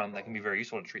slowing it down, that can be very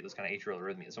useful to treat those kind of atrial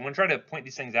arrhythmias. So I'm going to try to point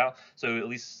these things out, so at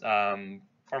least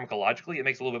pharmacologically, it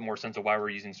makes a little bit more sense of why we're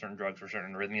using certain drugs for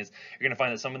certain arrhythmias. You're going to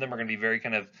find that some of them are going to be very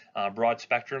kind of broad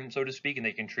spectrum, so to speak, and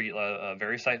they can treat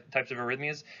various types of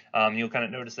arrhythmias. You'll kind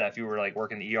of notice that if you were like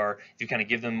working the ER, if you kind of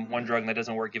give them one drug and that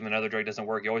doesn't work, give them another drug doesn't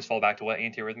work, you always fall back to what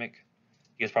antiarrhythmic?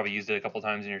 You guys probably used it a couple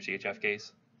times in your CHF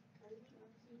case.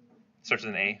 Starts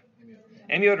with an A.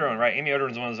 Amiodarone, right?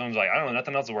 Amiodarone is one of those ones like, I don't know,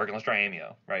 nothing else is working. Let's try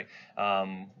amio, right?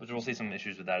 Which we'll see some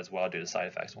issues with that as well due to side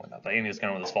effects and whatnot. But amio is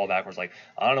kind of one of those fallback where it's like,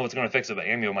 I don't know what's going to fix it, but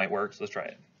amio might work, so let's try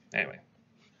it. Anyway,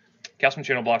 calcium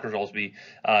channel blockers will also be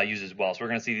used as well. So we're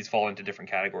going to see these fall into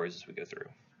different categories as we go through.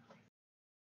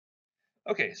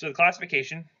 Okay, so the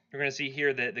classification, we're going to see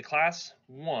here that the class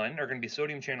 1 are going to be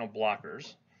sodium channel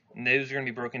blockers. And those are going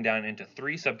to be broken down into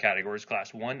 3 subcategories,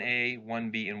 class 1A,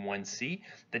 1B, and 1C.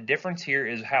 The difference here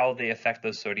is how they affect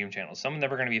those sodium channels. Some of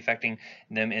them are going to be affecting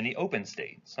them in the open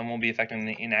state. Some will be affecting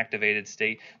the inactivated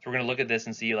state. So we're going to look at this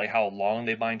and see like how long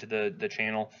they bind to the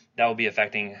channel. That will be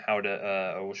affecting how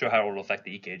to, we'll show how it will affect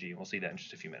the EKG. We'll see that in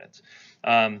just a few minutes.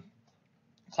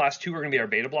 Class 2 are going to be our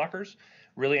beta blockers.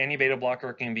 Really, any beta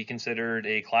blocker can be considered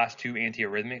a class 2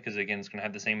 antiarrhythmic because, again, it's going to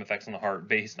have the same effects on the heart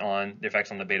based on the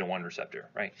effects on the beta 1 receptor,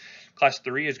 right? Class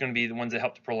 3 is going to be the ones that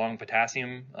help to prolong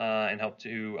potassium and help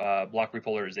to block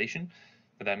repolarization.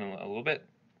 Put that in a little bit.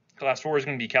 Class 4 is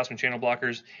going to be calcium channel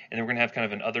blockers, and then we're going to have kind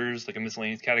of an others, like a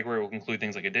miscellaneous category. We'll include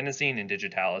things like adenosine and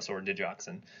digitalis or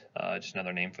digoxin, just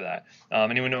another name for that.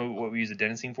 Anyone know what we use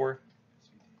adenosine for?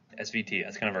 SVT.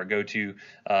 That's kind of our go-to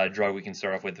drug we can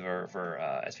start off with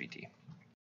for SVT.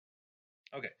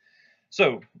 Okay,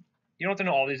 so you don't have to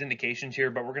know all these indications here,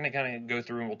 but we're going to kind of go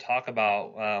through and we'll talk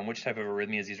about which type of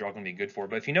arrhythmias these are all going to be good for.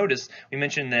 But if you notice, we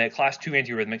mentioned the class 2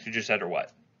 antiarrhythmics we just said are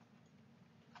what?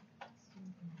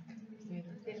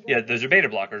 Yeah, those are beta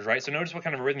blockers, right? So notice what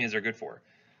kind of arrhythmias they're good for.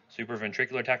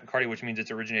 Supraventricular tachycardia, which means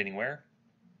it's originating where?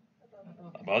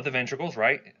 Above the ventricles,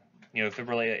 right? You know,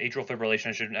 atrial fibrillation,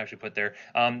 I should actually put there.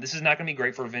 This is not going to be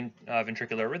great for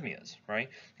ventricular arrhythmias, right?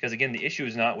 Because again, the issue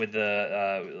is not with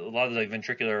a lot of the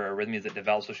ventricular arrhythmias that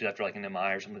develop, especially after like an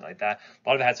MI or something like that. A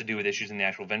lot of it has to do with issues in the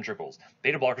actual ventricles.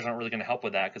 Beta blockers aren't really going to help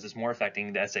with that because it's more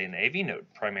affecting the SA and the AV node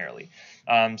primarily.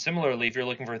 Similarly, if you're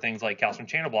looking for things like calcium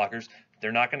channel blockers,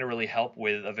 they're not going to really help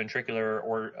with a ventricular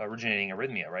or originating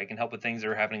arrhythmia, right? It can help with things that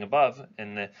are happening above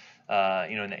in the,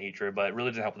 in the atria, but it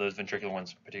really doesn't help with those ventricular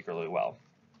ones particularly well.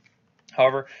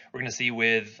 However, we're going to see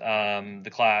with the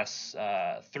class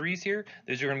 3s here,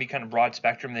 those are going to be kind of broad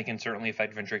spectrum. They can certainly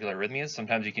affect ventricular arrhythmias.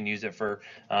 Sometimes you can use it for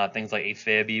things like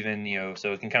AFib even,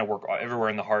 so it can kind of work everywhere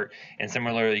in the heart. And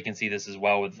similarly, you can see this as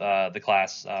well with the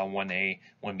class 1A,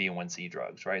 1B, and 1C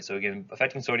drugs, right? So again,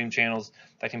 affecting sodium channels,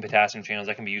 affecting potassium channels,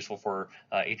 that can be useful for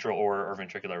atrial or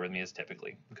ventricular arrhythmias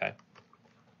typically, okay?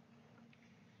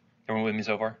 Everyone with me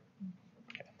so far?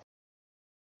 Okay.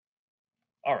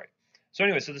 All right. So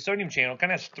anyway, so the sodium channel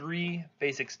kind of has 3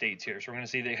 basic states here. So we're going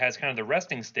to see that it has kind of the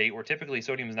resting state where typically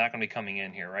sodium is not going to be coming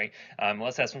in here, right?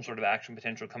 Unless it has some sort of action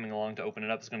potential coming along to open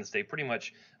it up, it's going to stay pretty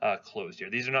much closed here.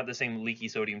 These are not the same leaky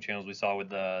sodium channels we saw with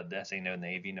the SA node and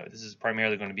the AV node. This is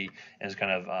primarily going to be as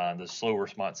kind of the slow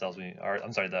response cells,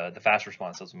 the fast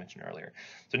response cells we mentioned earlier.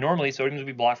 So normally sodium will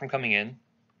be blocked from coming in.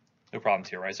 No problems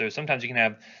here, right? So sometimes you can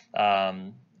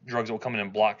have drugs that will come in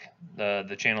and block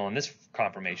the channel in this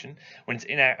conformation. When it's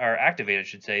activated, I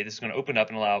should say, this is going to open up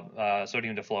and allow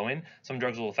sodium to flow in. Some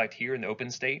drugs will affect here in the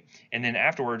open state, and then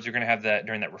afterwards, you're going to have that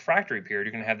during that refractory period.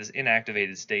 You're going to have this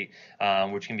inactivated state,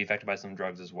 which can be affected by some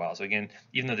drugs as well. So again,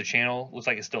 even though the channel looks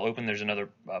like it's still open, there's another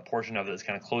portion of it that's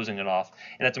kind of closing it off,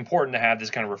 and that's important to have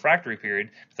this kind of refractory period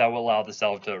because that will allow the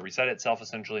cell to reset itself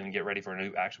essentially and get ready for a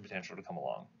new action potential to come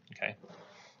along. Okay.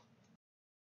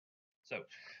 So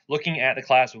looking at the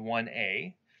class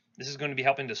 1A, this is going to be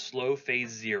helping to slow phase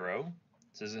 0.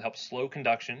 So this helps slow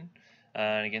conduction.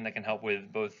 And again, that can help with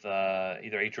both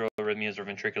either atrial arrhythmias or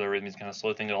ventricular arrhythmias, kind of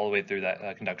slow things all the way through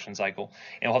that conduction cycle.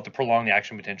 And it'll help to prolong the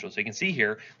action potential. So you can see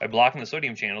here, by blocking the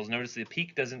sodium channels, notice the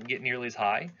peak doesn't get nearly as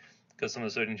high because some of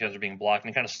the sodium channels are being blocked,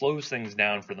 and it kind of slows things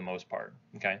down for the most part.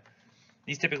 Okay.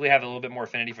 These typically have a little bit more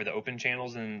affinity for the open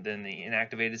channels than the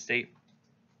inactivated state,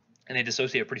 and they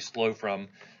dissociate pretty slow from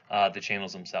the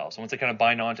channels themselves. So once they kind of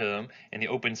bind onto them in the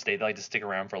open state, they like to stick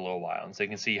around for a little while. And so you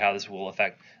can see how this will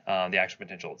affect the action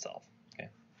potential itself. Okay.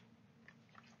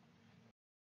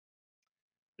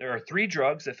 There are 3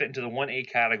 drugs that fit into the 1A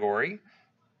category.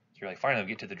 So you're like, finally,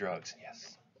 get to the drugs.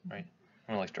 Yes, right?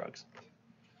 Everyone likes drugs.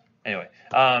 Anyway,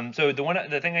 so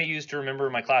the thing I use to remember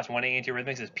my class 1A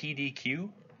antiarrhythmics is PDQ.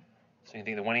 So you can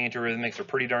think the 1A antiarrhythmics are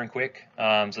pretty darn quick.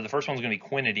 So the first one's going to be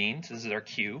quinidine. So this is our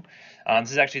Q.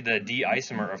 This is actually the D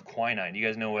isomer of quinine. Do you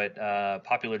guys know what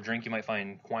popular drink you might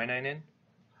find quinine in?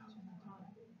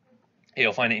 Yeah,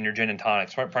 you'll find it in your gin and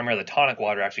tonics. Primarily the tonic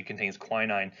water actually contains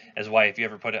quinine. That's why if you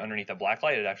ever put it underneath a black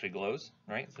light, it actually glows,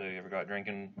 right? So you ever got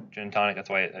drinking gin and tonic,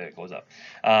 that's why it glows up.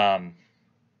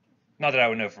 Not that I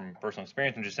would know from personal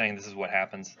experience. I'm just saying this is what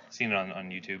happens. Seen it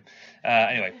on YouTube.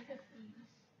 Anyway.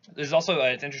 There's also,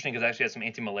 it's interesting because it actually has some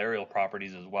anti-malarial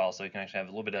properties as well, so it can actually have a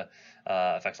little bit of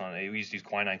effects on it. We used to use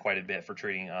quinine quite a bit for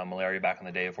treating malaria back in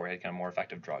the day before we had kind of more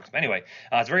effective drugs. But anyway,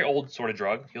 it's a very old sort of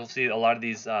drug. You'll see a lot of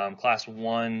these class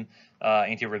 1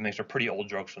 antiarrhythmics are pretty old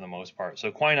drugs for the most part.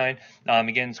 So quinine,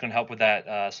 again, it's going to help with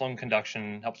that slowing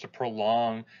conduction, helps to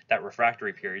prolong that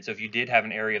refractory period. So if you did have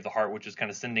an area of the heart which is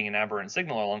kind of sending an aberrant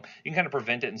signal along, you can kind of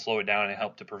prevent it and slow it down and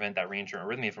help to prevent that reentrant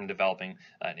arrhythmia from developing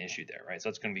an issue there, right? So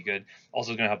that's going to be good.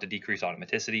 Also, it's going to help to decrease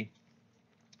automaticity.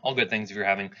 All good things if you're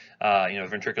having,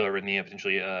 ventricular arrhythmia,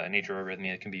 potentially an atrial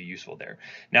arrhythmia, can be useful there.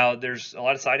 Now, there's a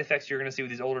lot of side effects you're going to see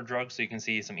with these older drugs. So you can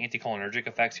see some anticholinergic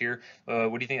effects here.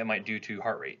 What do you think that might do to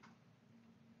heart rate?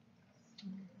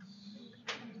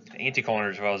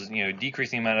 Anticholinergic, as well as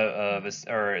decreasing the amount of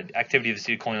or activity of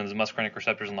acetylcholine, those muscarinic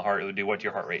receptors in the heart. It would do what to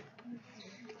your heart rate?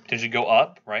 Potentially go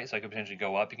up, right? So I could potentially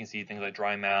go up. You can see things like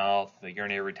dry mouth, the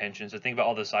urinary retention. So think about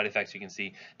all the side effects you can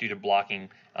see due to blocking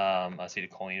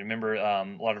acetylcholine. Remember, a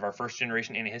lot of our first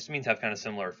generation antihistamines have kind of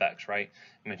similar effects, right?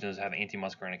 I mentioned those have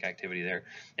anti-muscarinic activity there.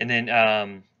 And then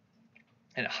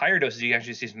at higher doses, you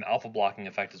actually see some alpha blocking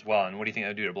effect as well. And what do you think that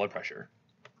would do to blood pressure?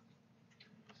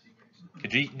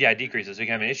 Decreases. So you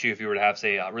can have an issue if you were to have,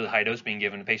 say, a really high dose being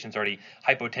given. The patient's already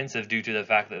hypotensive due to the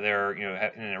fact that they're, in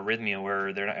an arrhythmia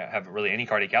where they don't have really any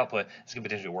cardiac output. This could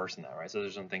potentially worsen that, right? So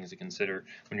there's some things to consider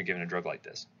when you're given a drug like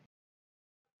this.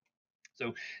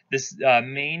 So this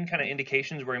main kind of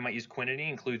indications where you might use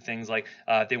quinidine include things like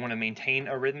if they want to maintain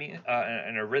arrhythmia,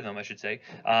 a rhythm, I should say,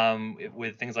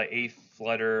 with things like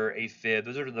A-flutter, AFib.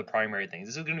 Those are the primary things.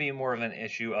 This is going to be more of an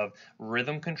issue of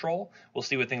rhythm control. We'll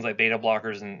see with things like beta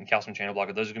blockers and calcium channel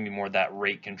blockers. Those are going to be more that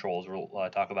rate controls we'll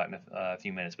talk about in a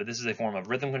few minutes. But this is a form of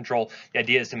rhythm control. The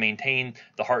idea is to maintain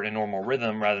the heart in a normal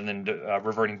rhythm rather than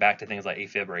reverting back to things like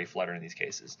AFib or A-flutter in these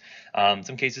cases.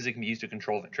 Some cases it can be used to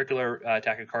control ventricular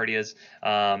tachycardias.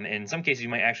 In some cases, you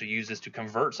might actually use this to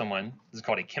convert someone. This is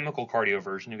called a chemical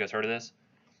cardioversion. You guys heard of this?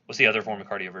 What's the other form of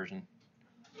cardioversion?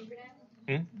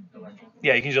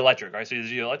 Yeah, you can use electric, right? So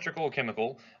there's electrical or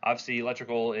chemical. Obviously,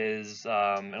 electrical is, in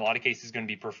a lot of cases, going to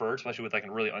be preferred, especially with like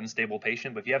a really unstable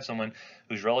patient. But if you have someone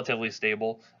who's relatively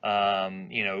stable,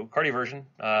 cardioversion,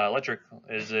 electric,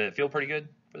 does it feel pretty good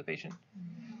for the patient?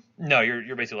 No,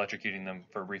 you're basically electrocuting them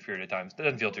for a brief period of time. It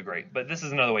doesn't feel too great, but this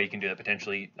is another way you can do that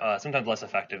potentially. Sometimes less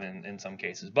effective in some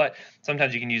cases, but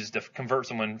sometimes you can use it to convert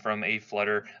someone from a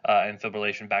flutter and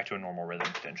fibrillation back to a normal rhythm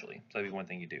potentially. So that'd be one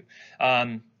thing you do.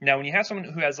 Now, when you have someone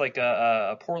who has like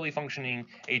a poorly functioning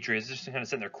atria, it's just kind of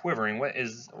sitting there quivering. What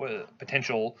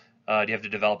potential do you have to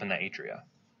develop in that atria?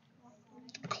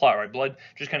 Clot, right? Blood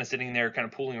just kind of sitting there, kind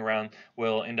of pooling around,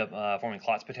 will end up forming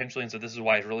clots potentially. And so this is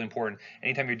why it's really important.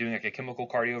 Anytime you're doing like a chemical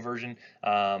cardioversion,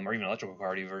 or even electrical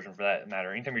cardioversion for that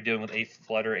matter, anytime you're dealing with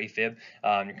A-flutter, AFib,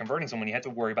 you're converting someone, you have to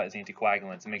worry about these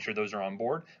anticoagulants and make sure those are on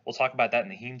board. We'll talk about that in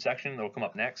the heme section. That'll come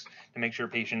up next to make sure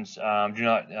patients do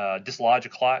not dislodge a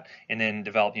clot and then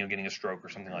develop, getting a stroke or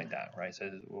something like that, right? So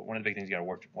one of the big things you got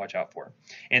to watch out for.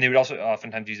 And they would also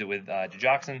oftentimes use it with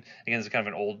digoxin. Again, this is kind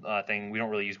of an old thing. We don't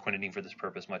really use quinidine for this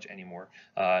purpose much anymore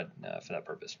for that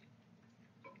purpose.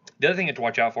 The other thing you have to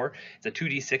watch out for is a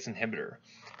 2D6 inhibitor.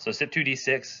 So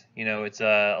CYP2D6, it's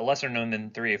a lesser known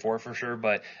than 3A4 for sure,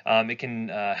 but it can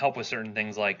help with certain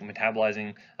things like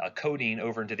metabolizing codeine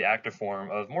over into the active form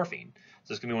of morphine.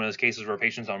 So this can be one of those cases where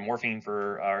patients on morphine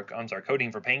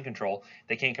codeine for pain control,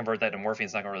 they can't convert that to morphine.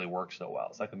 It's not going to really work so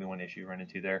well. So that could be one issue you run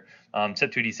into there.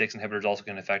 CYP2D6 inhibitors also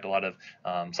can affect a lot of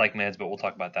psych meds, but we'll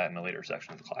talk about that in a later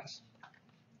section of the class.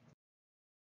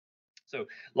 So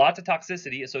lots of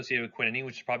toxicity associated with quinidine,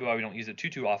 which is probably why we don't use it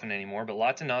too often anymore, but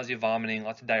lots of nausea, vomiting,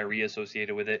 lots of diarrhea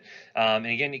associated with it. And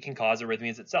again, it can cause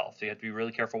arrhythmias itself. So you have to be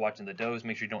really careful watching the dose,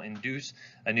 make sure you don't induce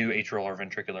a new atrial or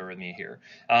ventricular arrhythmia here.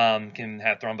 Can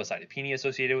have thrombocytopenia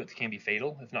associated with it, can be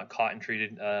fatal if not caught and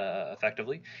treated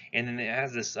effectively. And then it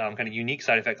has this kind of unique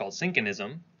side effect called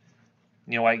synchonism.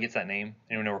 You know why it gets that name?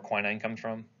 Anyone know where quinine comes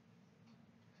from?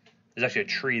 There's actually a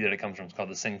tree that it comes from. It's called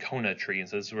the cinchona tree, and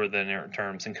so this is where the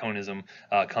term synchonism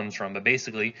comes from. But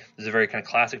basically, there's a very kind of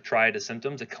classic triad of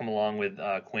symptoms that come along with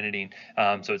quinidine.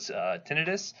 So it's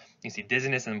tinnitus, you see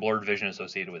dizziness, and blurred vision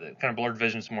associated with it. Kind of blurred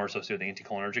vision is more associated with the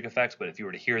anticholinergic effects, but if you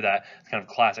were to hear that, it's kind of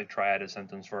classic triad of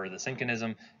symptoms for the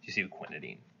synchonism you see with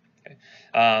quinidine. Okay.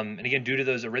 And again, due to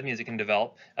those arrhythmias it can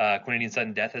develop, quinidine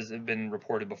sudden death has been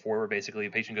reported before, where basically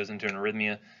a patient goes into an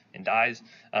arrhythmia and dies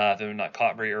if they're not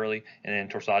caught very early. And then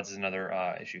torsades is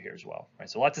another issue here as well. Right.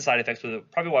 So lots of side effects with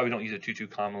it. Probably why we don't use it too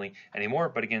commonly anymore.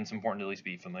 But again, it's important to at least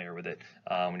be familiar with it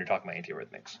when you're talking about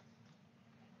antiarrhythmics.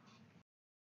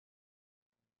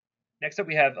 Next up,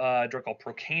 we have a drug called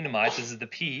procainamide. This is the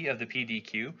P of the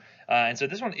PDQ. And so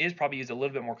this one is probably used a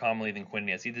little bit more commonly than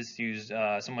quinidine. I see this used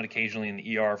somewhat occasionally in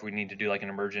the ER if we need to do like an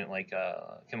emergent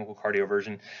chemical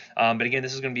cardioversion. But again,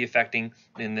 this is going to be affecting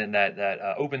in that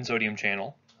open sodium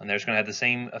channel. And they're just going to have the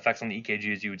same effects on the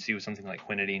EKG as you would see with something like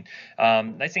quinidine.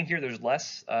 Nice thing here, there's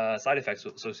less side effects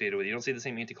associated with it. You don't see the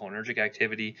same anticholinergic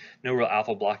activity, no real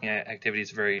alpha blocking activity. It's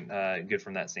very good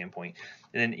from that standpoint.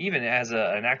 And then even as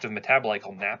an active metabolite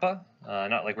called NAPA,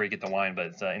 not like where you get the wine, but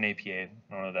it's NAPA. I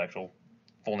don't know the actual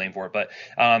full name for it, but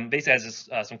basically has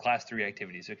some class 3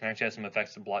 activity. So it can actually have some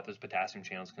effects to block those potassium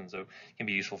channels, so it can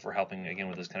be useful for helping, again,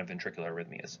 with those kind of ventricular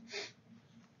arrhythmias.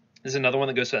 This is another one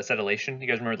that goes to that acetylation. You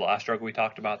guys remember the last drug we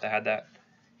talked about that had that?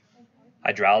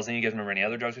 Hydralazine. You guys remember any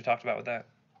other drugs we talked about with that?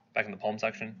 Back in the pulm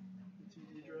section? The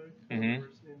TB drug? Mm-hmm.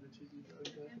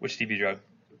 Which TB drug?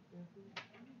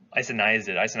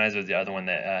 Isoniazid. Isoniazid was the other one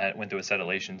that went through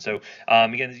acetylation. So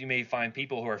again, you may find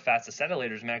people who are fast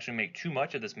acetylators may actually make too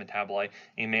much of this metabolite,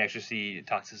 and you may actually see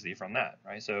toxicity from that,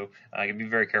 right? So you can be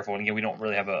very careful. And again, we don't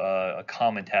really have a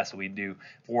common test that we do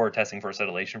for testing for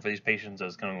acetylation for these patients. So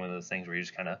it's kind of one of those things where you're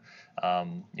just kind of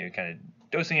kind of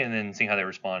dosing it and then seeing how they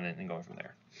respond and going from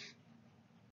there.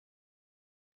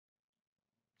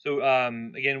 So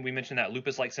again, we mentioned that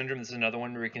lupus-like syndrome. This is another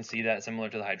one where we can see that similar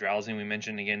to the hydralazine we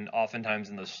mentioned, again, oftentimes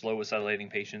in those slow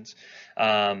acetylating patients.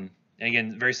 And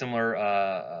again, very similar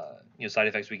side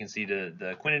effects we can see to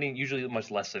the quinidine, usually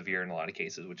much less severe in a lot of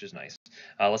cases, which is nice.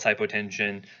 Less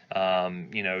hypotension,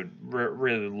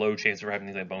 really low chance of having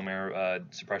things like bone marrow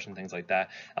suppression, things like that.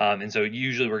 And so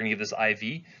usually we're going to give this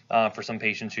IV for some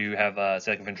patients who have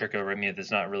say like a ventricular arrhythmia that's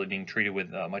not really being treated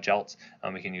with much else.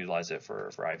 We can utilize it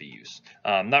for IV use.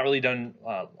 Not really done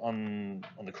on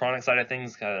the chronic side of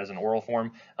things as an oral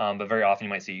form, but very often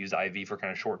you might see used IV for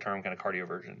kind of short-term kind of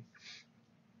cardioversion.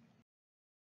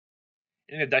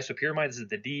 And we have disopyramide. This is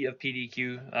the D of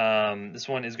PDQ. This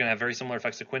one is going to have very similar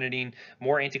effects to quinidine,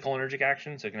 more anticholinergic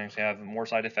action, so it can actually have more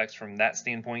side effects from that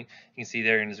standpoint. You can see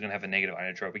there, and it's going to have a negative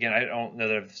inotrope. Again, I don't know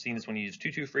that I've seen this one used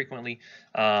too frequently,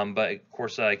 but of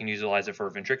course I can utilize it for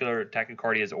ventricular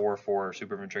tachycardias or for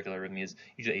supraventricular arrhythmias,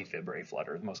 usually AFib or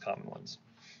AFlutter are the most common ones.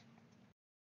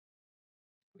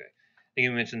 Okay. I think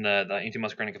we mentioned the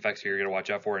antimuscarinic effects here you're going to watch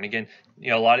out for. And again,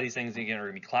 a lot of these things again are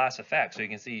going to be class effects. So you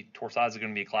can see torsades is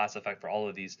going to be a class effect for all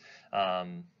of these type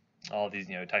 1A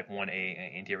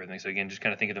antiarrhythmics. So again, just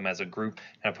kind of think of them as a group,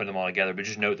 kind of put them all together, but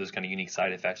just note those kind of unique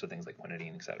side effects with things like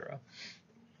quinidine, etc.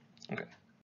 Okay.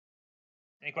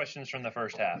 Any questions from the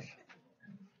first half?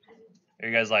 Are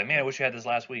you guys like, man, I wish you had this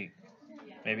last week?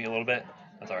 Maybe a little bit?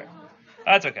 That's all right.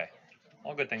 That's okay.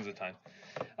 All good things with time.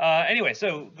 Anyway,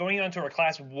 so going on to our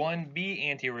class 1B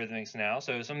antiarrhythmics now.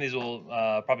 So some of these will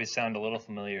probably sound a little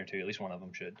familiar to you, at least one of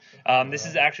them should. This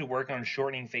is actually work on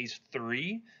shortening phase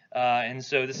 3. And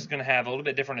so this is going to have a little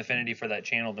bit different affinity for that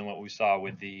channel than what we saw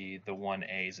with the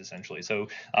 1As essentially. So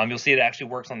you'll see it actually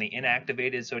works on the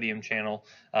inactivated sodium channel,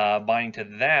 binding to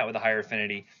that with a higher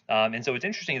affinity. And so what's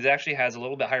interesting is it actually has a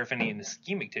little bit higher affinity in the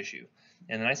ischemic tissue.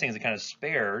 And the nice thing is it kind of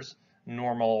spares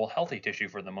normal healthy tissue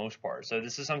for the most part. So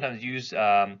this is sometimes used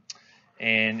and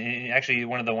actually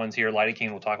one of the ones here,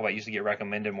 lidocaine, we'll talk about, used to get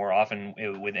recommended more often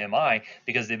with MI,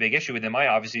 because the big issue with MI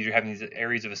obviously is you're having these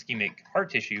areas of ischemic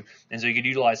heart tissue, and so you could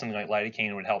utilize something like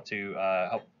lidocaine would help to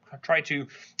try to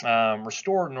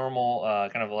restore normal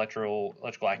kind of electrical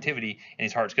activity in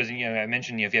these hearts, because I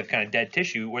mentioned if you have kind of dead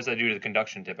tissue, what does that do to the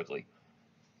conduction typically?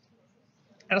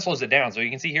 Kind of slows it down. So you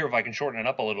can see here, if I can shorten it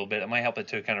up a little bit, it might help it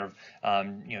to kind of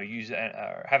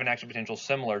have an action potential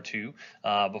similar to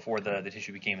before the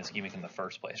tissue became ischemic in the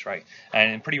first place, right?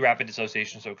 And pretty rapid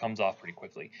dissociation, so it comes off pretty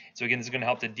quickly. So again, this is going to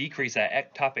help to decrease that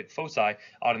ectopic foci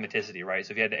automaticity, right?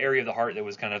 So if you had the area of the heart that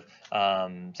was kind of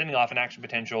sending off an action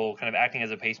potential, kind of acting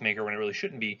as a pacemaker when it really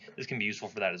shouldn't be, this can be useful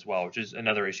for that as well, which is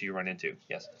another issue you run into.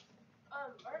 Yes?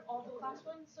 Aren't all the class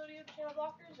 1 sodium channel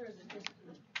blockers, or is it just?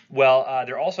 Well,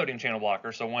 they're all sodium channel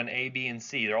blockers, so 1A, B, and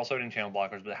C, they're all sodium channel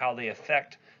blockers, but how they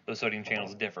affect those sodium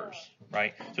channels differs,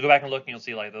 right? So go back and look, and you'll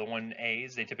see like the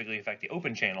 1As, they typically affect the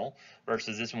open channel,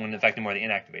 versus this one affecting more the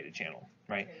inactivated channel,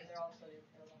 right? Okay, they're all sodium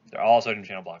channel blockers. They're all sodium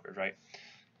channel blockers, right?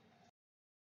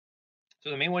 So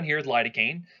the main one here is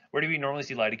lidocaine. Where do we normally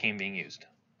see lidocaine being used?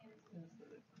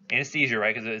 Anesthesia,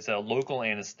 right? Because it's a local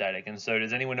anesthetic. And so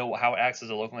does anyone know how it acts as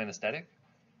a local anesthetic?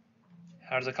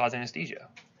 How does it cause anesthesia?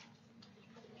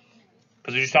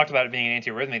 Because we just talked about it being an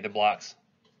antiarrhythmic that blocks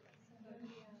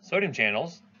sodium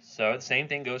channels. So the same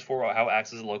thing goes for how it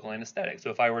acts as a local anesthetic. So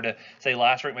if I were to, say,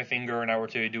 lacerate my finger and I were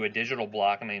to do a digital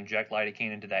block and I inject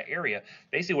lidocaine into that area,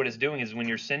 basically what it's doing is when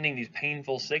you're sending these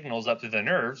painful signals up to the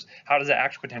nerves, how does that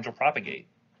action potential propagate?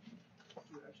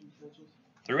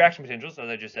 Through action potentials, as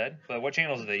I just said. But what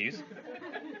channels do they use?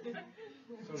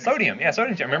 Sodium, yeah,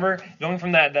 sodium channel. Remember going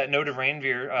from that node of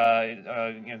Ranvier,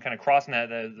 kind of crossing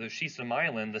the sheaths of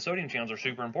myelin. The sodium channels are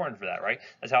super important for that, right?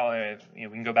 That's how we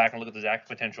can go back and look at those action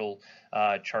potential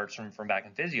charts from back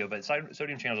in physio. But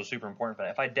sodium channels are super important for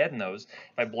that. If I deaden those,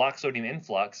 if I block sodium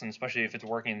influx, and especially if it's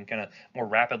working kind of more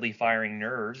rapidly firing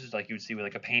nerves, like you would see with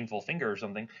like a painful finger or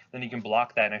something, then you can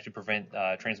block that and actually prevent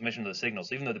transmission of the signal.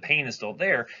 So even though the pain is still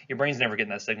there, your brain's never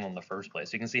getting that signal in the first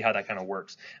place. So you can see how that kind of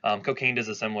works. Cocaine does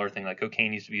a similar thing. Like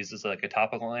cocaine used to be used as like a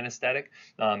topical anesthetic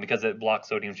because it blocks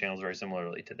sodium channels very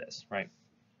similarly to this, right?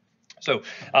 So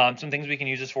some things we can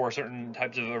use this for certain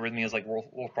types of arrhythmias like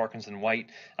Wolff Parkinson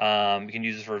White. We can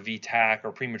use this for VTAC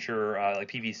or premature like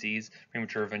PVCs,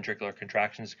 premature ventricular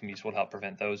contractions can be useful to help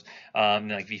prevent those,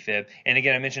 like VFib. And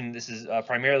again, I mentioned this is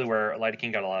primarily where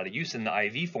lidocaine got a lot of use in the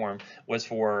IV form was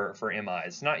for MIs.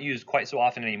 It's not used quite so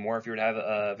often anymore. If you were to have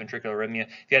a ventricular arrhythmia,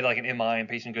 if you had like an MI and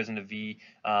patient goes into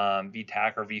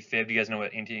VTAC or VFib, do you guys know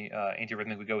what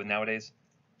antiarrhythmic we go with nowadays?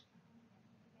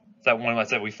 Is that one I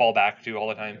said we fall back to all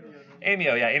the time?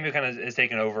 Amio, yeah, Amio kind of is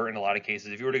taken over in a lot of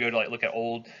cases. If you were to go to like look at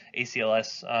old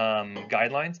ACLS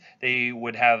guidelines, they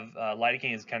would have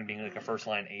lidocaine as kind of being like a first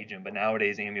line agent, but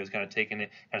nowadays Amio is kind of taken it,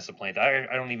 kind of supplanted.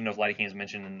 I don't even know if lidocaine is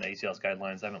mentioned in the ACLS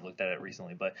guidelines. I haven't looked at it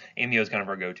recently, but Amio is kind of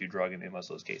our go-to drug in most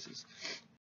of those cases.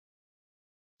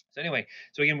 So anyway,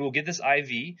 so again, we'll give this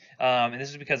IV, and this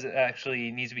is because it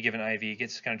actually needs to be given IV. It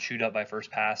gets kind of chewed up by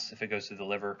first pass if it goes to the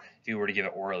liver, if you were to give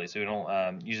it orally. So we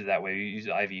don't use it that way. We use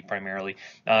IV primarily.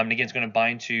 And again, it's going to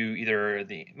bind to either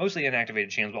the mostly inactivated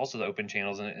channels, but also the open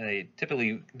channels, and it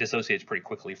typically dissociates pretty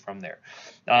quickly from there.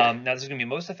 Now, this is going to be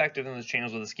most effective in those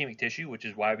channels with ischemic tissue, which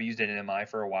is why we used it in MI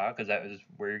for a while, because that is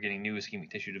where you're getting new ischemic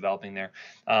tissue developing there.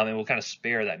 And we'll kind of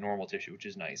spare that normal tissue, which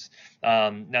is nice.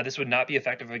 Now, this would not be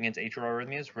effective against atrial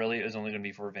arrhythmias. Really is only going to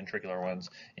be for ventricular ones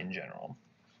in general.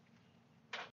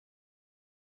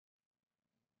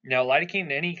 Now,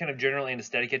 lidocaine, any kind of general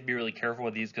anesthetic, you have to be really careful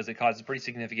with these because it causes pretty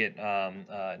significant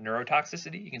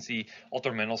neurotoxicity. You can see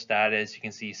altered mental status, you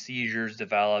can see seizures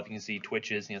develop, you can see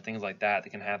twitches, things like that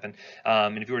can happen.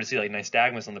 And if you were to see like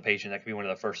nystagmus on the patient, that could be one of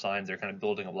the first signs they're kind of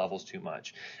building up levels too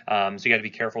much. So you got to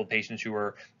be careful with patients who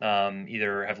are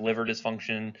either have liver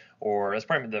dysfunction, or that's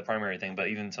probably the primary thing, but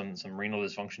even some renal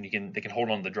dysfunction, they can hold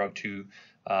on to the drug too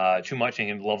much,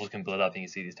 and the levels can build up, and you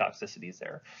see these toxicities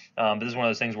there. But this is one of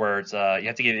those things where it's you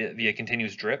have to give it via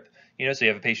continuous drip. So you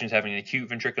have a patient who's having an acute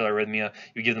ventricular arrhythmia,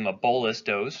 you give them a bolus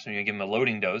dose, and you give them a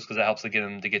loading dose because that helps to get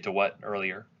them to get to what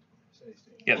earlier?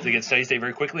 Yep, to get steady state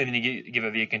very quickly, and then you give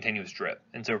it via continuous drip.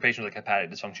 And so for patients with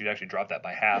hepatic dysfunction, you actually drop that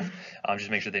by half, just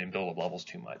to make sure they didn't build up levels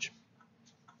too much.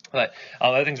 But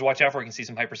other things to watch out for, you can see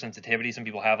some hypersensitivity. Some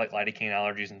people have like lidocaine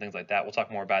allergies and things like that. We'll talk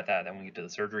more about that when we get to the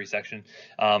surgery section,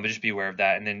 but just be aware of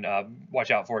that. And then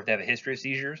watch out for if they have a history of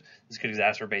seizures. This could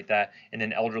exacerbate that. And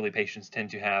then elderly patients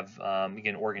tend to have,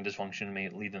 again, organ dysfunction, may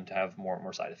lead them to have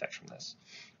more side effects from this.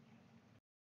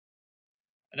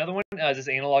 Another one is this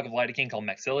analog of lidocaine called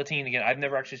maxillatine. Again, I've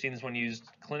never actually seen this one used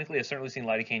clinically. I've certainly seen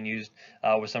lidocaine used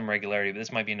with some regularity, but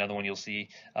this might be another one you'll see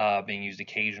being used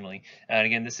occasionally. And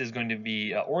again, this is going to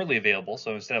be orally available.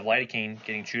 So instead of lidocaine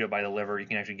getting chewed up by the liver, you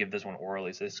can actually give this one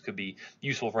orally. So this could be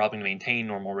useful for helping to maintain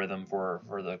normal rhythm for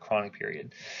the chronic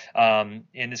period. And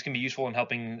this can be useful in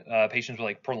helping patients with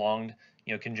like prolonged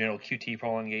congenital QT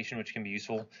prolongation, which can be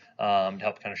useful to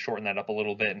help kind of shorten that up a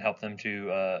little bit and help them to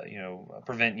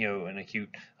prevent an acute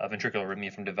ventricular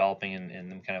arrhythmia from developing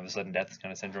and kind of a sudden death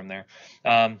kind of syndrome there.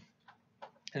 And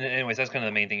anyways, that's kind of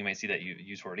the main thing you might see that you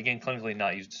use for it. Again, clinically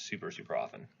not used super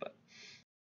often, but.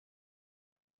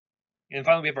 And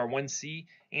finally, we have our 1C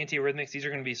antiarrhythmics. These are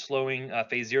going to be slowing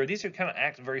phase 0. These are kind of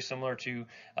act very similar to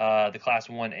the class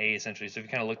 1A, essentially. So if you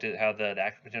kind of looked at how the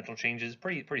action potential changes,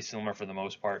 pretty similar for the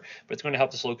most part. But it's going to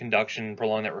help to slow conduction,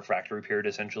 prolong that refractory period,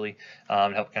 essentially,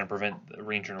 and help kind of prevent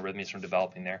reentrant arrhythmias from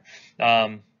developing there.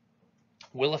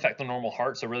 Will affect the normal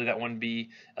heart. So really that 1B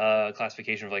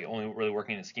classification of like only really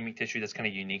working in ischemic tissue, that's kind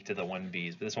of unique to the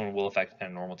 1Bs. But this one will affect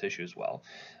kind of normal tissue as well.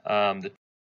 The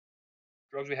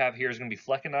drugs we have here is going to be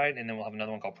flecainide, and then we'll have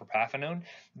another one called propafenone.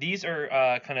 These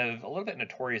are kind of a little bit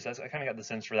notorious. I kind of got the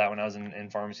sense for that when I was in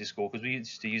pharmacy school, because we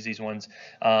used to use these ones.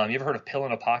 You ever heard of pill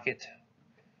in a pocket?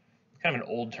 Kind of an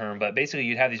old term, but basically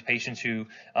you'd have these patients who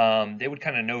they would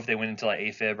kind of know if they went into like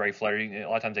AFib, right, fluttering. A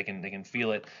lot of times they can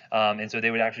feel it, and so they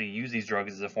would actually use these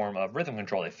drugs as a form of rhythm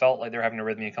control. They felt like they're having an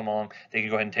arrhythmia come along, they could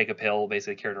go ahead and take a pill,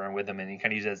 basically carry it around with them, and you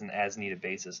kind of use it as an as-needed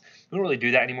basis. We don't really do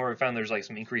that anymore. We found there's like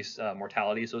some increased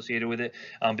mortality associated with it,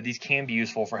 but these can be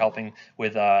useful for helping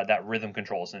with that rhythm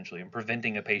control, essentially, and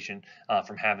preventing a patient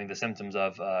from having the symptoms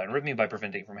of an arrhythmia by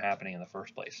preventing it from happening in the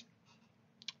first place.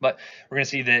 But we're going to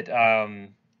see that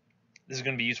this is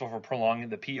going to be useful for prolonging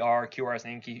the PR, QRS,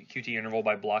 and QT interval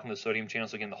by blocking the sodium channel.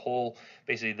 So again,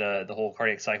 basically the whole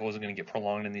cardiac cycle is going to get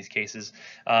prolonged in these cases.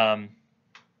 And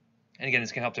again,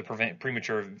 this can help to prevent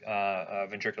premature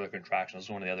ventricular contraction. This is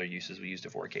one of the other uses we used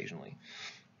it for occasionally.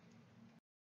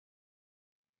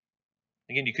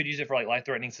 Again, you could use it for like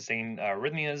life-threatening sustained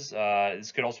arrhythmias.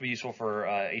 This could also be useful for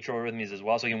atrial arrhythmias as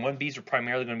well. So again, 1Bs are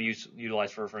primarily going to be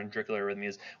utilized for ventricular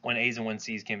arrhythmias. 1As and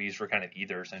 1Cs can be used for kind of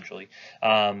either, essentially.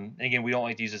 And again, we don't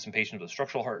like to use this in patients with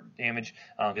structural heart damage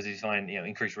because you find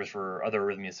increased risk for other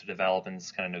arrhythmias to develop, and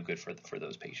it's kind of no good for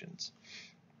those patients.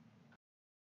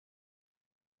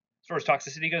 As far as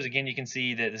toxicity goes, again, you can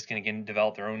see that this can again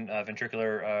develop their own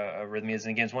ventricular arrhythmias.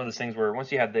 And again, it's one of those things where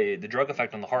once you have the drug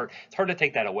effect on the heart, it's hard to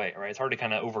take that away, right? It's hard to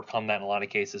kind of overcome that in a lot of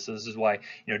cases. So this is why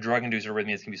drug-induced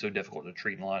arrhythmias can be so difficult to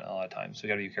treat a lot of times. So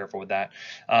you got to be careful with that.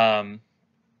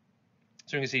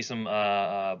 So you can see some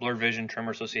blurred vision,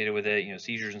 tremor associated with it,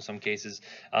 seizures in some cases.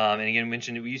 And again,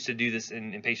 mentioned we used to do this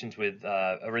in patients with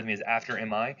arrhythmias after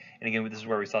MI. And again, this is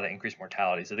where we saw that increased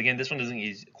mortality. So again, this one doesn't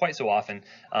use quite so often,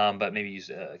 but maybe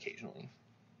used occasionally.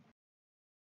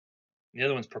 The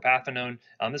other one's propafenone.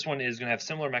 This one is going to have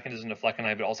similar mechanism to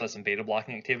flecainide, but also has some beta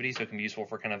blocking activity, so it can be useful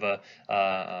for kind of a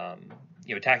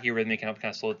tachyarrhythmia. Can help kind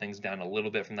of slow things down a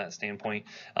little bit from that standpoint.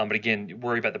 But again,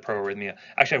 worry about the proarrhythmia.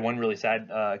 Actually, I had one really sad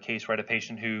case where I had a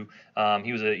patient who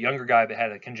he was a younger guy but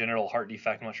had a congenital heart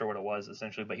defect. I'm not sure what it was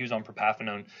essentially, but he was on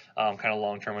propafenone kind of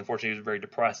long term. Unfortunately, he was very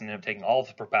depressed and ended up taking all of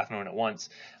the propafenone at once.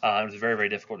 It was very, very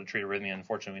difficult to treat arrhythmia.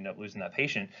 Unfortunately, we ended up losing that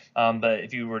patient. But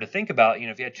if you were to think about,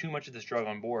 if you had too much of this drug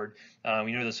on board,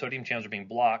 the sodium channels are being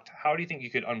blocked. How do you think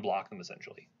you could unblock them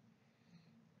essentially?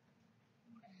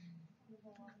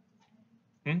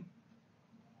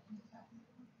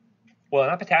 Well,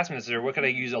 not potassium necessarily. What could I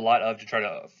use a lot of to try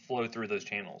to flow through those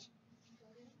channels?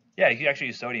 Yeah, you could actually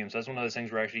use sodium. So that's one of those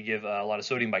things where I actually give a lot of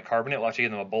sodium bicarbonate. We'll actually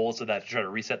give them a bolus of that to try to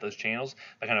reset those channels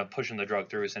by kind of pushing the drug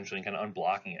through essentially and kind of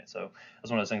unblocking it. So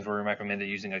that's one of those things where we recommended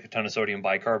using a ton of sodium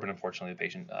bicarbonate. Unfortunately, the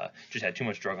patient just had too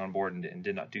much drug on board and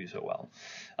did not do so well.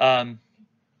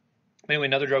 Anyway,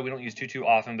 another drug we don't use too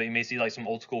often, but you may see like some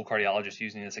old school cardiologists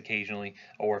using this occasionally,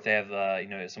 or if they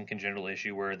have some congenital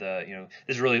issue where this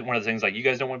is really one of the things like you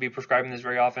guys don't want to be prescribing this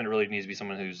very often. It really needs to be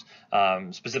someone who's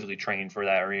specifically trained for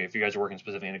that, or if you guys are working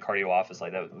specifically in a cardio office,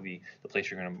 like that would be the place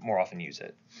you're going to more often use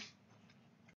it.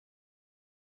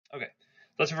 Okay,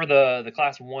 that's for the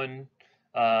class 1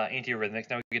 antiarrhythmics.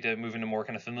 Now we get to move into more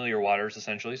kind of familiar waters,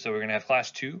 essentially. So we're going to have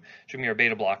class 2, which are going to be our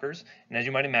beta blockers. And as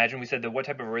you might imagine, we said that what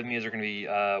type of arrhythmias are going to be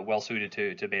well suited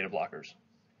to beta blockers?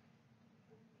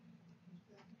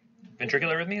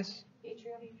 Ventricular arrhythmias?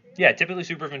 Yeah, typically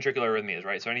supraventricular arrhythmias,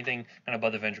 right? So anything kind of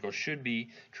above the ventricle should be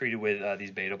treated with these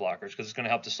beta blockers because it's going to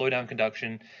help to slow down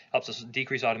conduction, helps us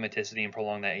decrease automaticity and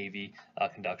prolong that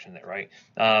AV conduction there, right?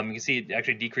 You can see it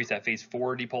actually decrease that phase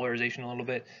 4 depolarization a little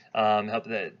bit, help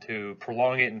that to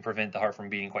prolong it and prevent the heart from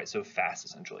beating quite so fast,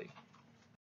 essentially.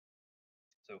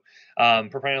 So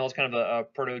propranolol is kind of a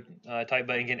prototype,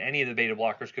 but again, any of the beta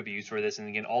blockers could be used for this. And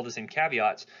again, all the same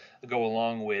caveats go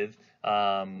along with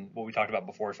what we talked about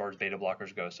before as far as beta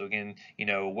blockers go. So again,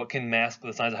 what can mask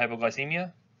the signs of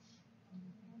hypoglycemia?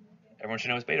 Everyone should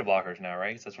know it's beta blockers now,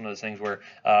 right? So that's one of those things where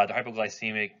the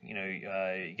hypoglycemic,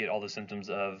 you get all the symptoms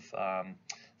of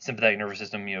sympathetic nervous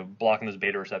system, blocking those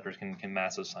beta receptors can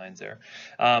mask those signs there.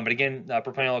 But again,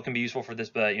 propranolol can be useful for this,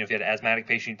 but if you had an asthmatic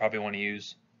patient, you'd probably want to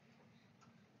use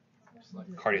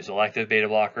cardioselective beta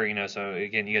blocker, so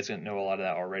again, you guys know a lot of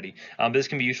that already. But this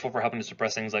can be useful for helping to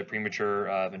suppress things like premature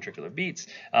ventricular beats.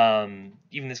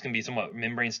 Even this can be somewhat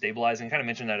membrane stabilizing. I kind of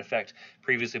mentioned that effect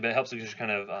previously, but it helps to just kind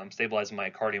of stabilize the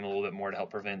myocardium a little bit more to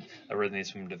help prevent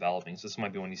arrhythmias from developing. So this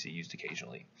might be one you see used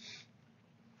occasionally.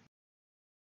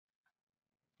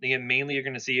 Again, mainly you're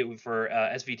going to see it for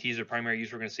SVTs or primary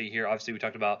use. We're going to see here. Obviously, we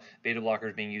talked about beta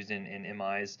blockers being used in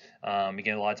MIs.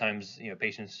 Again, a lot of times,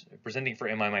 patients presenting for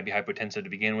MI might be hypotensive to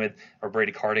begin with, or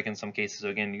bradycardic in some cases. So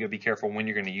again, you got to be careful when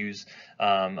you're going to use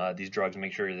these drugs and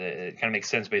make sure that it kind of makes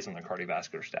sense based on their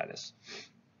cardiovascular status.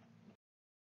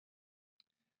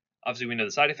 Obviously, we know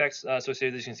the side effects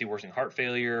associated with this. You can see worsening heart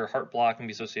failure, heart block can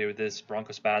be associated with this,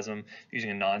 bronchospasm,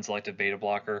 using a non-selective beta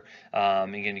blocker.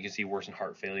 Again, you can see worsened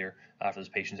heart failure for those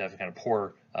patients having kind of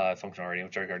poor function already,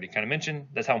 which I already kind of mentioned.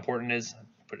 That's how important it is.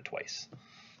 Put it twice.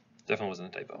 Definitely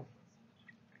wasn't a typo.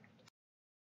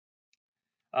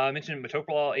 I mentioned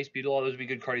metoprolol, acebutolol; those would be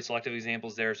good cardioselective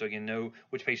examples there. So again, know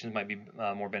which patients might be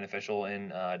more beneficial,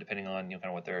 and depending on kind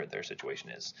of what their situation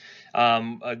is.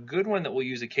 A good one that we'll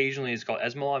use occasionally is called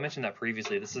esmolol. I mentioned that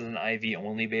previously. This is an IV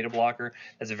only beta blocker.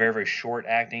 That's a very short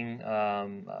acting,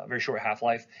 very short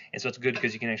half-life, and so it's good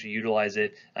because you can actually utilize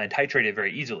it and titrate it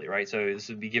very easily, right? So this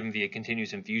would be given via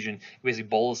continuous infusion. You basically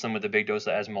bolus them with a big dose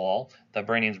of esmolol. The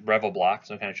brand name's Brevoblock,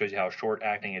 so it kind of shows you how short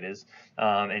acting it is,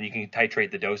 and you can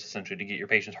titrate the dose essentially to get your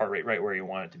patient's heart rate right where you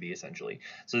want it to be essentially.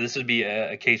 So this would be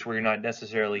a case where you're not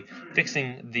necessarily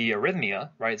fixing the arrhythmia,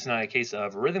 right? It's not a case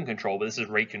of rhythm control, but this is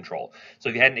rate control. So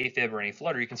if you had an AFib or any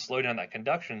flutter, you can slow down that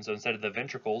conduction. So instead of the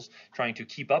ventricles trying to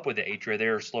keep up with the atria,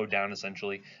 they're slowed down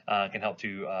essentially, can help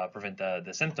to prevent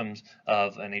the symptoms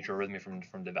of an atrial arrhythmia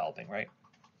from developing, right?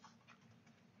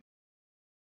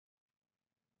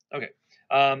 Okay,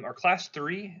 our class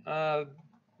 3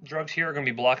 drugs here are going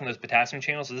to be blocking those potassium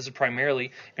channels. So this is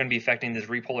primarily going to be affecting this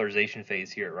repolarization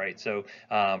phase here, right? So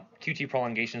QT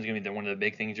prolongation is going to be one of the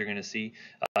big things you're going to see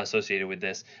associated with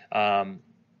this.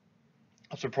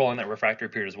 Also prolong that refractory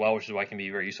period as well, which is why it can be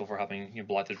very useful for helping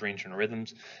block those range and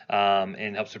rhythms,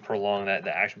 and helps to prolong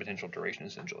the action potential duration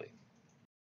essentially.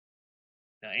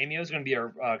 Now, amio is going to be our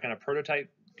kind of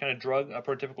prototype kind of drug, a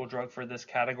prototypical drug for this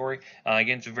category.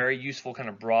 Again, it's a very useful kind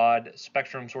of broad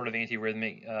spectrum sort of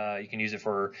antiarrhythmic. You can use it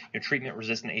for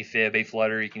treatment-resistant AFib,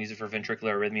 aflutter. You can use it for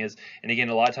ventricular arrhythmias. And again,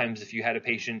 a lot of times if you had a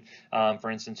patient,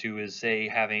 for instance, who is say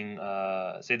having,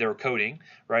 say they were coding,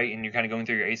 right, and you're kind of going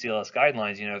through your ACLS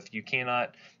guidelines, if you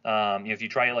cannot, if you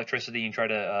try electricity and try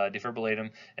to defibrillate them,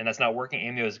 and that's not working,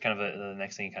 amio is kind of the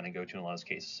next thing you kind of go to in a lot of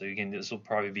cases. So again, this will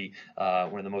probably be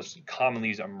one of the most commonly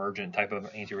used emergent type of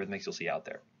antiarrhythmics you'll see out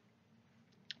there.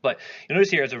 But you'll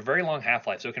notice here it's a very long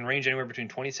half-life, so it can range anywhere between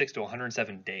 26 to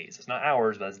 107 days. It's not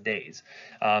hours, but it's days.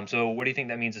 So what do you think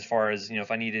that means as far as, if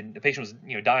I needed, the patient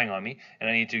was, dying on me, and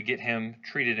I need to get him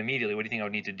treated immediately, what do you think I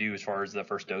would need to do as far as the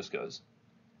first dose goes?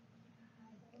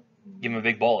 Give them a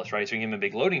big bolus, right? So you give them a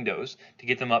big loading dose to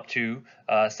get them up to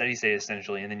steady state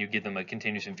essentially, and then you give them a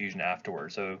continuous infusion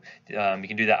afterwards. So you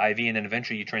can do that IV, and then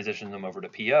eventually you transition them over to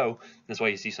PO. That's why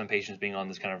you see some patients being on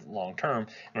this kind of long term in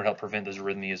order to help prevent those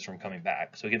arrhythmias from coming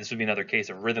back. So again, this would be another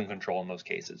case of rhythm control in most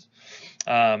cases.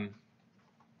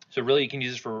 So really, you can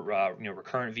use this for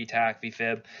recurrent VTAC,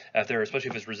 VFib, especially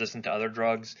if it's resistant to other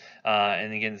drugs.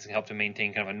 And again, this can help to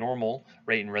maintain kind of a normal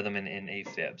rate and rhythm in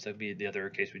AFib. So that'd be the other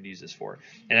case we'd use this for.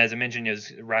 And as I mentioned,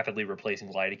 is rapidly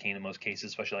replacing lidocaine in most cases,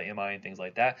 especially like MI and things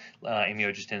like that.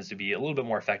 Amio just tends to be a little bit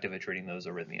more effective at treating those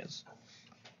arrhythmias.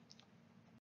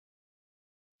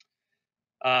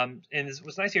 And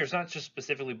what's nice here, it's not just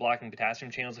specifically blocking potassium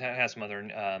channels, it has some other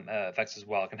effects as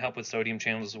well. It can help with sodium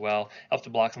channels as well, helps to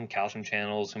block some calcium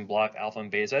channels, can block alpha and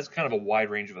beta. So that's kind of a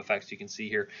wide range of effects you can see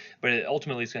here. But it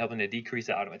ultimately is helping to decrease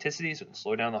the automaticity, so it can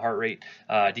slow down the heart rate,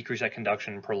 decrease that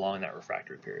conduction, and prolong that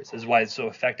refractory period. So this is why it's so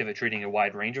effective at treating a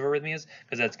wide range of arrhythmias,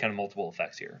 because that's kind of multiple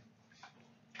effects here.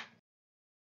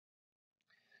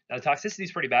 Now, the toxicity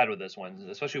is pretty bad with this one,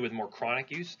 especially with more chronic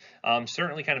use.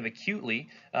 Certainly, kind of acutely,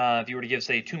 if you were to give,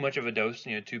 say, too much of a dose,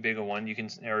 too big a one,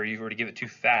 or you were to give it too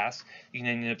fast, you can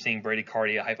end up seeing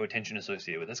bradycardia, hypotension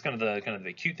associated with it. That's kind of the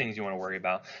acute things you want to worry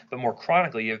about. But more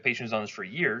chronically, you have patients on this for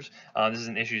years. This is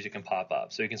an issue that can pop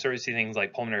up. So you can start to see things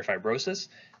like pulmonary fibrosis.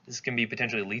 This can be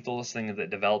potentially lethal, this thing that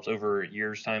develops over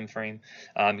years time frame.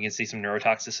 You can see some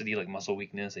neurotoxicity like muscle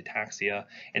weakness, ataxia,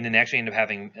 and then they actually end up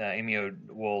having amio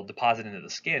will deposit into the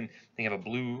skin. They have a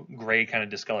blue-gray kind of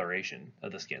discoloration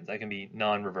of the skin. That can be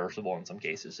non-reversible in some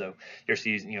cases. So you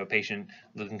see, a patient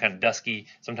looking kind of dusky.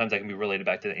 Sometimes that can be related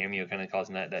back to the amio kind of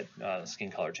causing that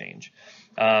skin color change.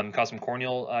 Cause some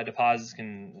corneal deposits,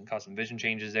 can cause some vision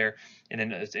changes there. And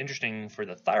then it's interesting for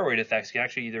the thyroid effects, can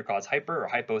actually either cause hyper or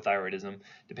hypothyroidism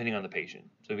depending on the patient.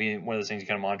 So it'd be one of those things you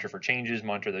kind of monitor for changes,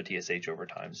 monitor their TSH over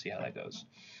time, see how that goes.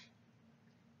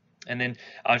 And then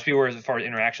just be aware as far as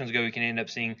interactions go, you can end up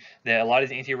seeing that a lot of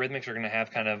these antiarrhythmics are going to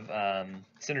have kind of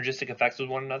synergistic effects with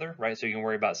one another, right? So you can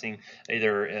worry about seeing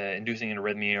either inducing an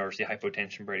arrhythmia or see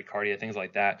hypotension, bradycardia, things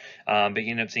like that. But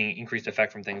you end up seeing increased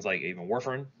effect from things like even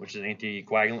warfarin, which is an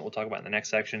anticoagulant we'll talk about in the next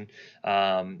section.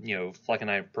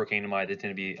 Flecainide, procainamide, they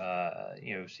tend to be,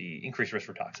 see increased risk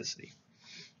for toxicity.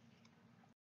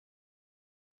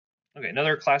 Okay,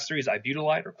 another class 3 is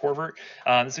ibutylide or Corvert.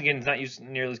 This again is not used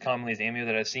nearly as commonly as amio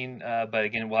that I've seen, but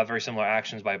again will have very similar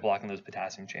actions by blocking those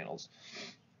potassium channels.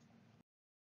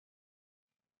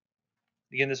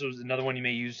 Again, this was another one you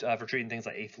may use for treating things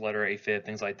like aflutter, AFib,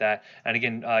 things like that. And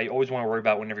again, you always want to worry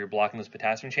about whenever you're blocking those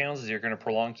potassium channels is you're going to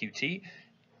prolong QT,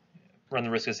 run the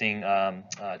risk of seeing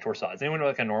torsades. Anyone know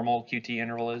what like a normal QT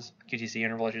interval is? QTC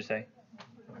interval, I should say.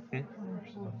 Hmm?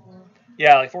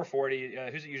 Yeah, like 440.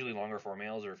 Who's it usually longer for,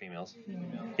 males or females?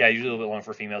 Female. Yeah, usually a little bit longer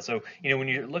for females. So, when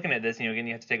you're looking at this, again,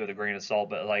 you have to take it with a grain of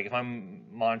salt. But like if I'm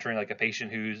monitoring like a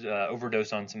patient who's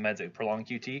overdosed on some meds that prolong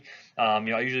QT, I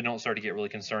usually don't start to get really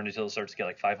concerned until it starts to get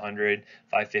like 500,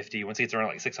 550. Once it gets around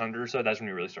like 600 or so, that's when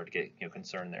you really start to get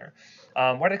concerned there.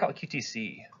 Why do they call it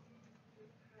QTC?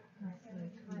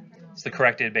 It's the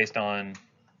corrected based on.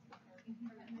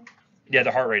 Yeah,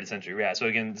 the heart rate essentially. Yeah. So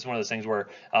again, it's one of those things where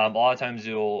a lot of times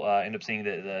you'll end up seeing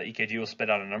that the EKG will spit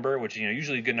out a number, which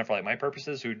usually good enough for like my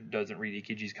purposes, who doesn't read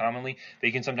EKGs commonly. But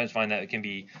you can sometimes find that it can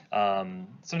be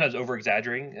sometimes over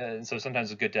exaggerating, and so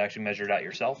sometimes it's good to actually measure it out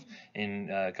yourself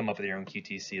and come up with your own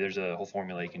QTC. There's a whole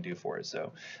formula you can do for it.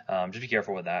 So just be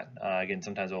careful with that. Again,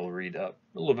 sometimes it'll read a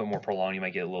little bit more prolonged. You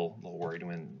might get a little worried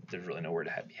when there's really nowhere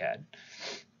to be had.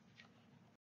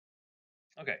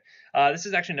 Okay, this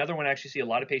is actually another one I actually see a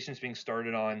lot of patients being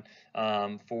started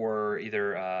on for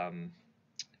either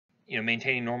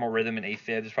maintaining normal rhythm in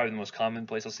AFib. Is probably the most common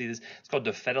place I'll see this. It's called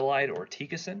dofetilide or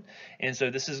Tecousin, and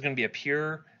so this is going to be a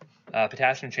pure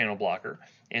potassium channel blocker.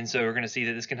 And so we're going to see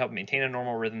that this can help maintain a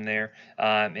normal rhythm there.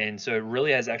 And so it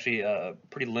really has actually a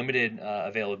pretty limited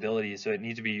availability. So it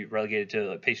needs to be relegated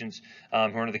to patients who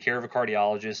are under the care of a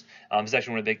cardiologist. It's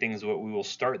actually one of the big things. We will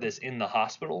start this in the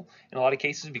hospital in a lot of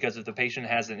cases, because if the patient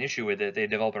has an issue with it, they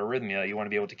develop an arrhythmia, you want to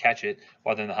be able to catch it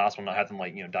while they're in the hospital, not have them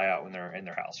die out when they're in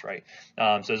their house, right?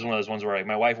 So this is one of those ones where like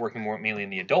my wife working mainly in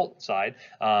the adult side,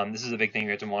 this is a big thing you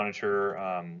have to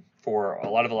monitor. For a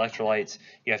lot of electrolytes,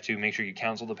 you have to make sure you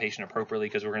counsel the patient appropriately,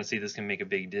 because we're going to see this can make a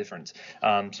big difference.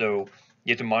 So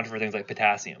you have to monitor for things like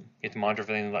potassium. You have to monitor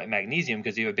for things like magnesium,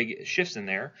 because you have big shifts in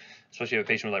there, especially if you have a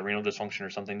patient with like renal dysfunction or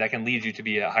something, that can lead you to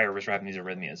be at higher risk for having these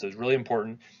arrhythmias. So it's really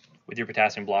important with your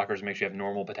potassium blockers to make sure you have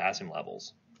normal potassium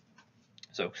levels.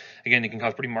 So again, it can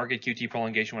cause pretty marked QT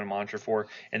prolongation when monitor for,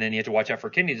 and then you have to watch out for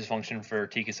kidney dysfunction for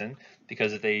Tecousin,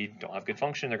 because if they don't have good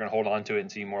function, they're going to hold on to it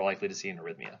and so you're more likely to see an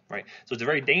arrhythmia, right? So it's a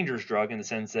very dangerous drug in the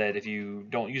sense that if you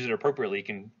don't use it appropriately, it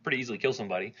can pretty easily kill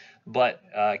somebody, but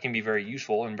it can be very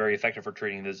useful and very effective for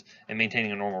treating those and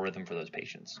maintaining a normal rhythm for those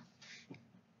patients.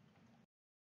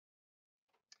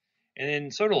 And then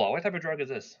Sotalol, what type of drug is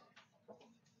this?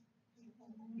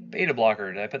 Beta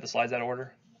blocker. Did I put the slides out of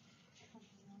order?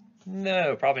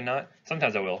 No, probably not.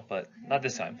 Sometimes I will, but not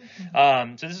this time.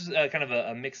 So this is kind of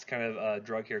a mixed kind of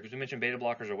drug here, because we mentioned beta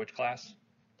blockers are which class?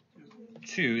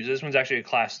 2. So this one's actually a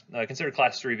class, considered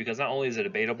class 3, because not only is it a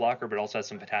beta blocker, but it also has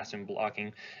some potassium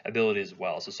blocking ability as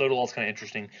well. So Sotalol is kind of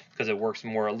interesting because it works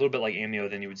more a little bit like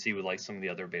amio than you would see with like some of the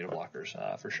other beta blockers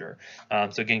for sure.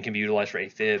 So again, can be utilized for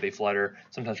AFib, A-flutter,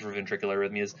 sometimes for ventricular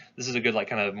arrhythmias. This is a good like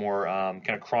kind of more kind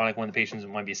of chronic one the patients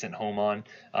might be sent home on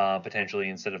potentially,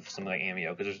 instead of something like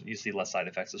amio, because you see less side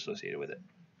effects associated with it.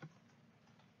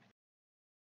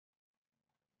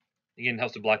 Again,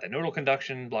 helps to block that nodal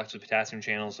conduction, blocks the potassium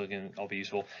channels, so it can all be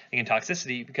useful. Again,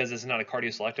 toxicity, because this is not a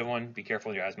cardioselective one, be careful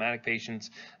with your asthmatic patients.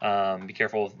 Be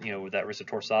careful, with that risk of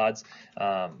torsades.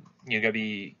 You gotta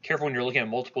be careful when you're looking at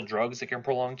multiple drugs that can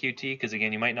prolong QT, because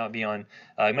again, you might be on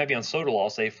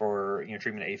Sotalol, say for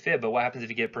treatment of AFib, but what happens if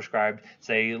you get prescribed,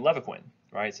 say, Levaquin,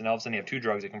 right? So now all of a sudden you have 2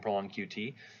 drugs that can prolong QT.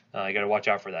 You got to watch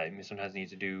out for that. You sometimes need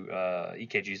to do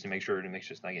EKGs to make sure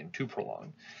it's not getting too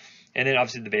prolonged. And then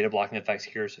obviously the beta blocking effects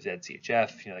here, so if you had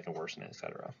CHF, that can worsen it,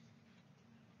 etc.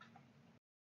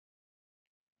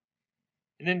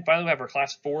 And then finally we have our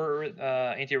class 4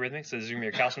 antiarrhythmics. So these are going to be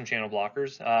your calcium channel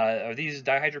blockers. Are these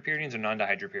dihydropyridines or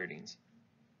non-dihydropyridines,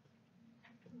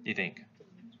 do you think?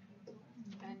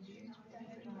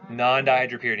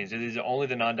 Non-dihydropyridines. So these are only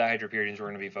the non-dihydropyridines we're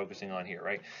going to be focusing on here,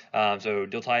 right? So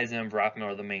diltiazem, verapamil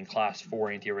are the main class 4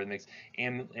 antiarrhythmics,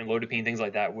 and amlodipine, things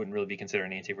like that wouldn't really be considered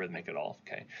an antiarrhythmic at all.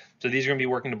 Okay, so these are going to be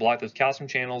working to block those calcium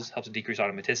channels, helps to decrease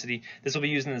automaticity. This will be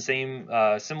used in the same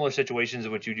similar situations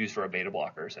of what you'd use for a beta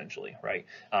blocker, essentially, right?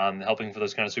 Helping for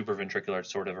those kind of supraventricular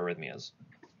sort of arrhythmias.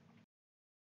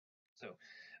 So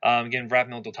again,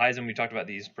 verapamil, diltiazem, we talked about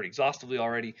these pretty exhaustively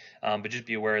already, but just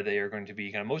be aware they are going to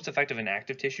be kind of most effective in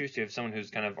active tissue. So if you have someone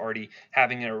who's kind of already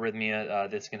having an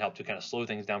arrhythmia, this can help to kind of slow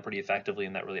things down pretty effectively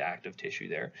in that really active tissue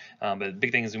there. But the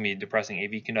big thing is going to be depressing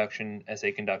AV conduction, SA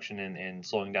conduction, and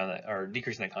slowing down that, or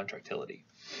decreasing that contractility.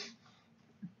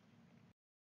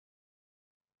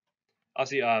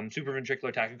 Obviously,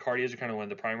 supraventricular tachycardias are kind of one of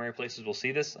the primary places we'll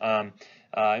see this.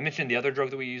 I mentioned the other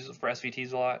drug that we use for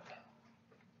SVTs a lot.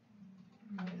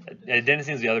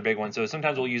 Adenosine is the other big one. So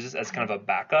sometimes we'll use this as kind of a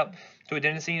backup to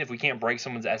adenosine. If we can't break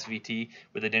someone's SVT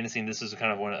with adenosine, this is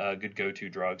kind of a good go-to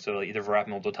drug. So either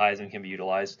verapamil, diltiazem can be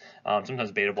utilized.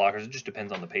 Sometimes beta blockers. It just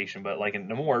depends on the patient. But like in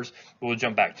the MORS, we'll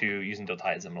jump back to using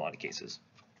diltiazem in a lot of cases.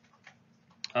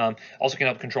 Also can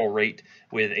help control rate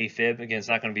with AFib. Again, it's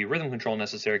not going to be rhythm control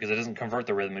necessary because it doesn't convert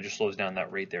the rhythm. It just slows down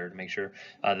that rate there to make sure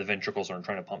the ventricles aren't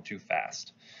trying to pump too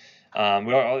fast. We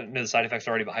all know the side effects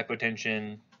already, but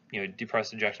hypotension,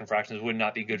 depressed ejection fractions would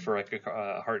not be good for like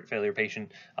a heart failure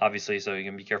patient, obviously. So you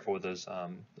can be careful with those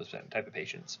type of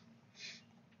patients.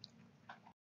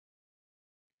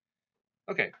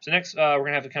 Okay, so next we're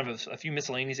going to have kind of a few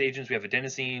miscellaneous agents. We have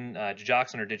adenosine,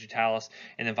 digoxin or digitalis,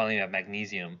 and then finally we have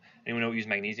magnesium. Anyone know what we use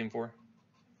magnesium for?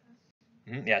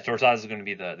 Yeah, torsades is going to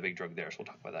be the big drug there, so we'll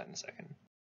talk about that in a second.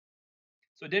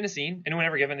 So adenosine, anyone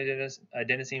ever given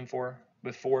adenosine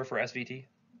before for SVT?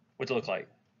 What's it look like?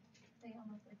 They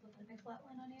almost like look like they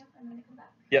flatline on you and then they come back.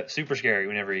 Yep, super scary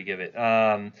whenever you give it.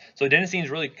 So adenosine is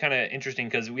really kind of interesting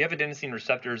because we have adenosine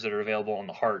receptors that are available on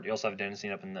the heart. You also have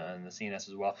adenosine up in the CNS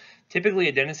as well.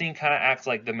 Typically, adenosine kind of acts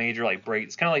like the major like brake.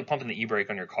 It's kind of like pumping the e-brake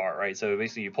on your car, right? So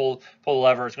basically, you pull the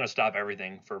lever, it's going to stop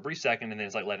everything for a brief second, and then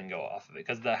it's like letting go off of it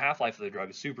because the half-life of the drug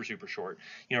is super short.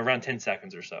 Around 10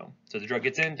 seconds or so. So the drug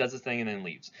gets in, does its thing, and then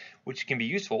leaves, which can be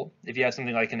useful if you have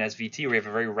something like an SVT where you have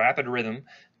a very rapid rhythm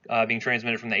being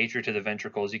transmitted from the atria to the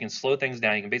ventricles. You can slow things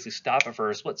down. You can basically stop it for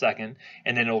a split second,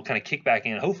 and then it'll kind of kick back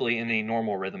in, hopefully in a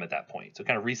normal rhythm at that point. So it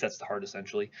kind of resets the heart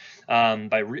essentially by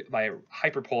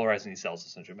hyperpolarizing these cells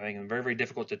essentially, by making them very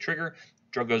difficult to trigger.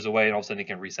 Drug goes away, and all of a sudden it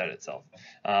can reset itself.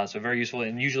 So very useful.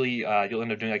 And usually you'll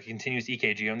end up doing like a continuous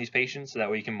EKG on these patients, so that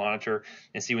way you can monitor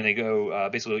and see when they go.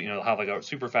 Basically, they'll have like a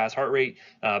super fast heart rate,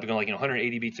 going like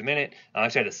 180 beats a minute. I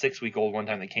actually had a 6-week-old one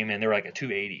time that came in. They were like a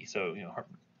 280. So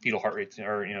fetal heart rates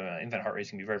or infant heart rates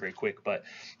can be very quick, but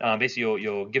basically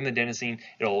you'll give them the adenosine,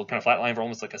 it'll kind of flatline for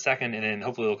almost like a second, and then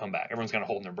hopefully it'll come back. Everyone's kind of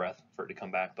holding their breath for it to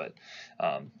come back, but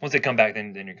once they come back,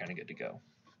 then you're kind of good to go.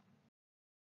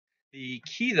 The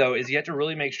key though is you have to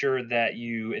really make sure that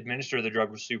you administer the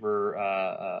drug with super.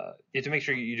 You have to make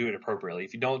sure you do it appropriately.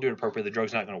 If you don't do it appropriately, the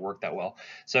drug's not going to work that well.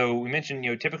 So we mentioned,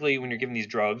 typically when you're giving these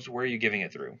drugs, where are you giving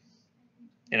it through?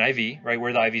 An IV, right?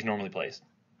 Where the IV is normally placed.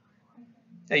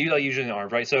 Yeah, usually in the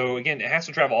arms, right? So again, it has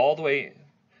to travel all the way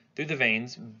through the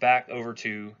veins back over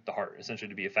to the heart, essentially,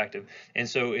 to be effective. And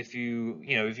so if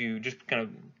you just kind of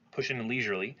push in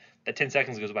leisurely, that 10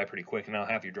 seconds goes by pretty quick, and now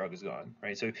half your drug is gone,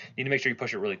 right? So you need to make sure you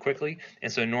push it really quickly.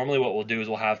 And so normally what we'll do is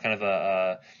we'll have kind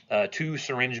of a 2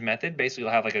 syringe method. Basically,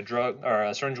 you'll have like a drug or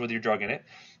a syringe with your drug in it.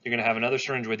 You're going to have another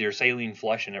syringe with your saline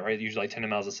flush in it, right? Usually like 10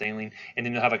 mLs of saline. And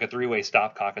then you'll have like a 3-way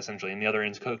stopcock, essentially, and the other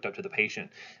end's hooked up to the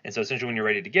patient. And so essentially when you're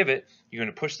ready to give it, you're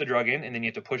going to push the drug in, and then you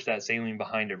have to push that saline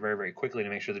behind it very quickly to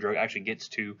make sure the drug actually gets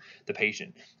to the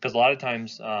patient. Because a lot of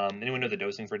times, anyone know the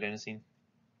dosing for adenosine?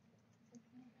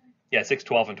 Yeah, 6,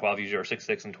 12, and 12 usually, or 6,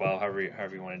 6, and 12, however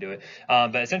you want to do it.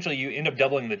 But essentially, you end up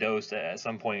doubling the dose at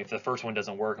some point if the first one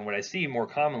doesn't work. And what I see more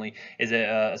commonly is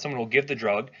that someone will give the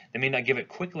drug, they may not give it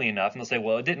quickly enough, and they'll say,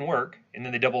 well, it didn't work, and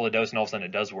then they double the dose, and all of a sudden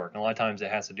it does work. And a lot of times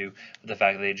it has to do with the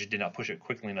fact that they just did not push it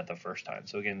quickly enough the first time.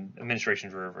 So again, administration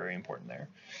is very important there.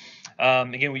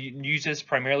 Again, we use this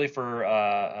primarily for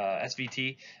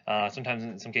SVT, sometimes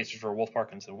in some cases for Wolff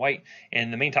Parkinson White.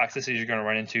 And the main toxicities you're going to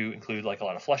run into include like a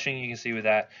lot of flushing. You can see with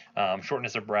that,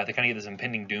 shortness of breath. They kind of get this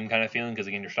impending doom kind of feeling because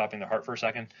again, you're stopping the heart for a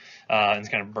second, and it's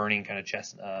kind of burning the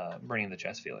chest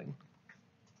feeling.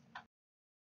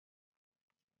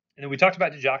 And then we talked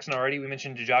about digoxin already. We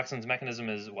mentioned digoxin's mechanism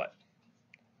is what?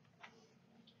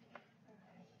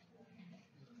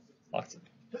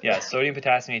 Yeah, sodium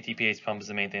potassium ATPase pump is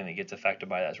the main thing that gets affected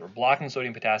by that. So we're blocking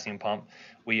sodium potassium pump.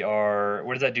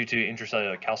 What does that do to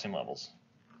intracellular calcium levels?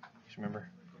 Just remember?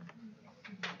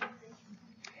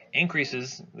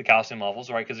 Increases the calcium levels,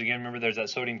 right? Because again, remember there's that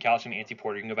sodium calcium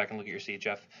antiporter. You can go back and look at your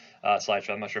CHF slideshow.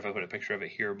 I'm not sure if I put a picture of it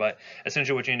here, but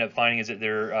essentially what you end up finding is that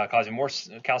they're causing more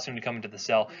calcium to come into the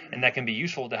cell, and that can be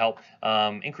useful to help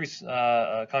increase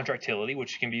contractility,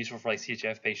 which can be useful for like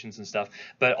CHF patients and stuff.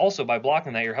 But also by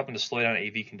blocking that, you're helping to slow down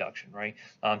AV conduction, right?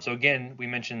 So again, we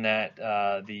mentioned that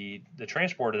the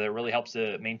transporter that really helps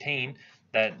to maintain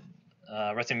that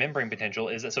resting membrane potential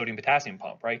is that sodium potassium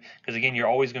pump, right? Because again, you're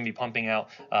always going to be pumping out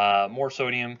more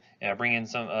sodium, bring in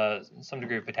some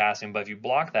degree of potassium. But if you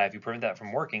block that, if you prevent that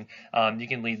from working, you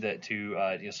can lead that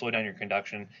to slow down your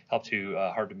conduction, help to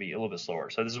heart to be a little bit slower.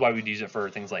 So this is why we'd use it for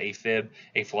things like AFib,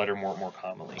 A-flutter more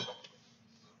commonly.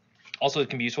 Also, it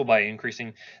can be useful by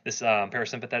increasing this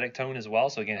parasympathetic tone as well.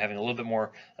 So again, having a little bit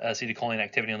more acetylcholine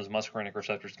activity on those muscarinic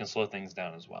receptors can slow things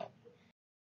down as well.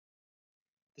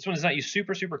 This one is not used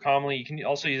super commonly. You can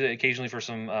also use it occasionally for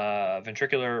some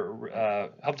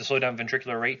ventricular, help to slow down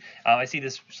ventricular rate. I see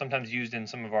this sometimes used in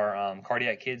some of our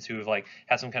cardiac kids who have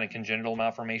had some kind of congenital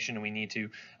malformation, and we need to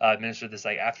administer this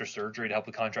after surgery to help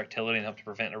with contractility and help to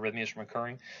prevent arrhythmias from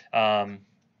occurring.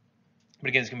 But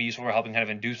again, it's going to be useful for helping kind of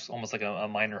induce almost like a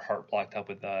minor heart block to help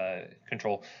with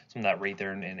control some of that rate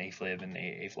there in AFib and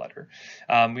A flutter.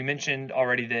 We mentioned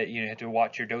already that you have to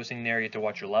watch your dosing there. You have to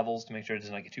watch your levels to make sure it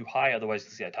doesn't get too high. Otherwise, you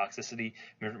can see that toxicity.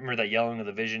 Remember that yellowing of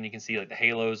the vision. You can see like the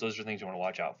halos. Those are things you want to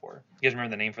watch out for. You guys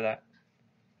remember the name for that?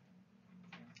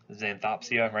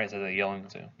 Xanthopsia, right? So the yelling.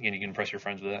 So again, you can impress your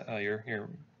friends with that, your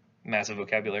massive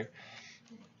vocabulary.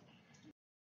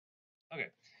 Okay.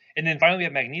 And then finally, we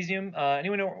have magnesium.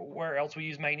 Anyone know where else we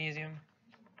use magnesium?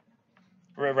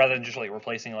 Rather than just like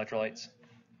replacing electrolytes?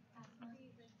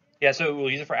 Yeah, so we'll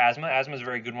use it for asthma. Asthma is a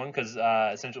very good one because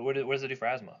essentially, what does it do for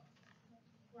asthma?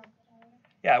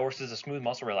 Yeah, it works as a smooth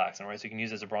muscle relaxant, right? So you can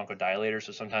use it as a bronchodilator.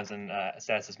 So sometimes in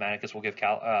status asthmaticus, we'll give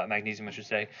magnesium, I should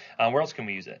say. Where else can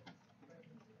we use it?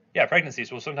 Yeah, pregnancy.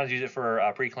 So we'll sometimes use it for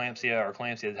preeclampsia or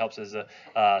eclampsia. It helps as a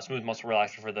smooth muscle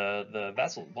relaxer for the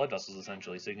blood vessels,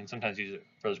 essentially. So you can sometimes use it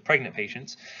for those pregnant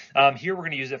patients. Here we're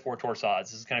going to use it for torsades.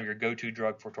 This is kind of your go-to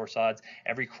drug for torsades.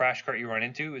 Every crash cart you run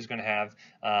into is going to have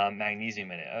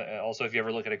magnesium in it. Also, if you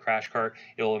ever look at a crash cart,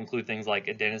 it'll include things like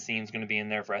adenosine is going to be in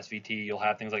there for SVT. You'll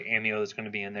have things like amio that's going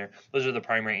to be in there. Those are the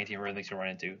primary antiarrhythmics you run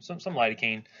into. Some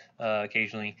lidocaine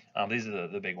occasionally. These are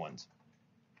the big ones.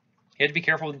 You have to be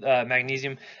careful with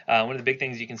magnesium. One of the big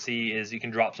things you can see is you can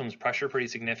drop someone's pressure pretty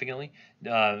significantly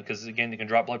because, again, you can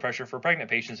drop blood pressure for pregnant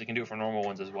patients. It can do it for normal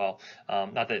ones as well.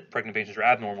 Not that pregnant patients are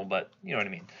abnormal, but you know what I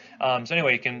mean. So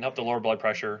anyway, it can help to lower blood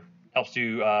pressure, helps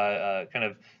to kind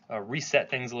of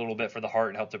reset things a little bit for the heart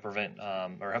and help to prevent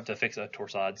or help to fix a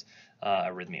torsades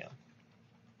arrhythmia.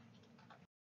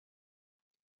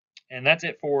 And that's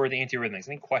it for the antiarrhythmics.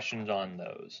 Any questions on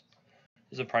those?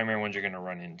 Those are the primary ones you're going to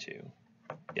run into.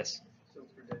 Yes? So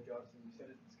for digoxin, you said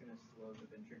it's going to slow the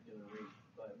ventricular rate,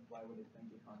 but why would it then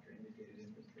be contraindicated in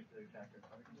ventricular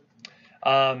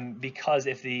tachycardia? Because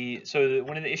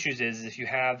one of the issues is if you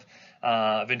have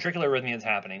ventricular arrhythmia that's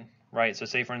happening, right? So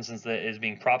say, for instance, that is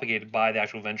being propagated by the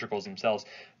actual ventricles themselves.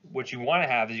 What you want to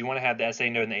have is you want to have the SA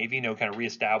node and the AV node kind of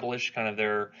reestablish kind of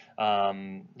their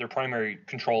primary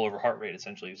control over heart rate,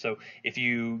 essentially. So if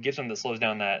you give something that slows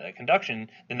down that conduction,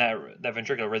 then that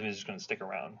ventricular arrhythmia is just going to stick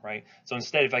around, right? So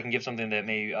instead, if I can give something that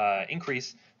may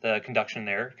increase the conduction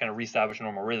there, kind of reestablish a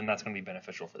normal rhythm, that's going to be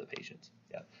beneficial for the patients.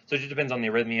 Yeah. So it just depends on the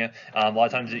arrhythmia. A lot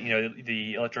of times,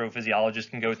 the electrophysiologist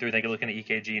can go through, they can look at an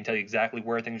EKG and tell you exactly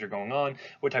where things are going on,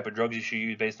 what type of drugs you should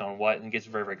use based on what, and it gets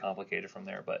very, very complicated from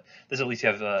there. But this at least you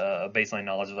have a baseline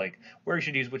knowledge of like where you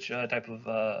should use which type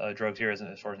of drugs here as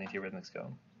far as antiarrhythmics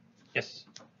go. Yes?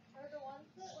 Are the ones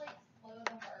that like slow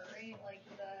the heart rate, like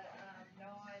the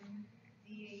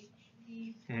non-DHT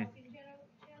blocking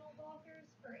channel blockers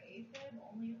for AFib,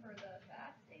 only for the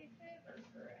fast AFib or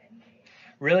for any AFib?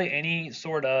 Really, any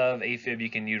sort of AFib you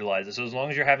can utilize it. So as long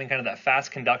as you're having kind of that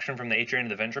fast conduction from the atria to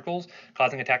the ventricles,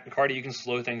 causing a tachycardia, you can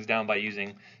slow things down by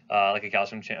using like a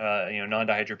calcium,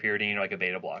 non-dihydropyridine or like a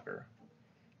beta blocker,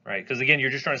 right? Because again, you're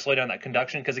just trying to slow down that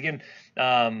conduction. Because again,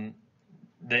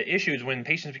 the issue is when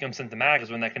patients become symptomatic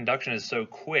is when that conduction is so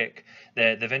quick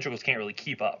that the ventricles can't really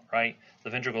keep up, right?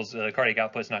 The ventricles, the cardiac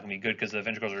output is not going to be good because the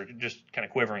ventricles are just kind of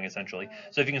quivering essentially.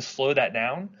 So if you can slow that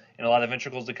down and allow the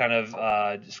ventricles to kind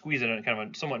of squeeze it at kind of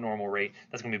a somewhat normal rate,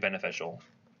 that's going to be beneficial.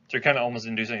 So you're kind of almost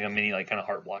inducing a mini like kind of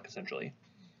heart block essentially.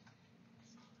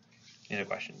 Any other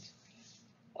questions?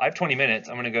 I have 20 minutes.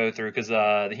 I'm going to go through because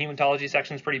the hematology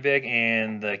section is pretty big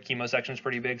and the chemo section is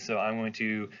pretty big. So I'm going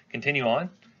to continue on.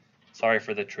 Sorry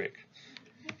for the trick.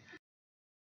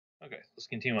 Okay, let's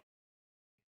continue on.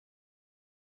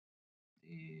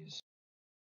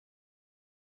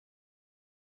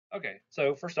 Okay,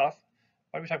 so first off,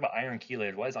 why do we talk about iron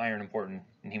chelators? Why is iron important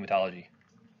in hematology?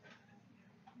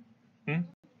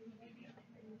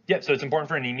 Yep, so it's important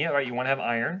for anemia, right? You want to have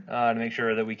iron to make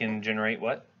sure that we can generate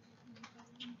what?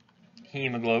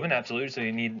 Hemoglobin, absolutely. So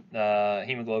you need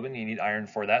hemoglobin, you need iron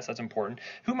for that, so that's important.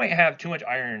 Who might have too much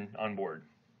iron on board?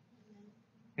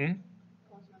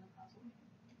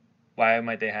 Why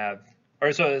might they have,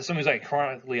 or so someone's like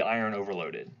chronically iron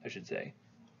overloaded, I should say.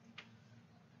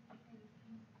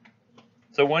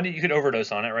 So one, you could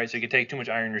overdose on it, right? So you could take too much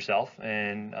iron yourself,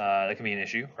 and that can be an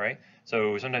issue, right?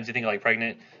 So sometimes you think like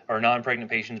pregnant or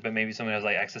non-pregnant patients, but maybe someone has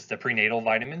like access to prenatal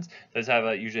vitamins. Those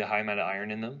have usually a high amount of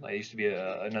iron in them. It used to be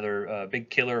another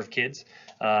big killer of kids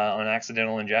on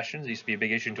accidental ingestions. It used to be a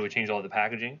big issue until we changed all the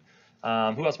packaging.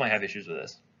 Who else might have issues with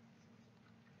this?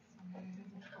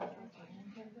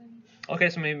 Okay,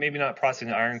 so maybe not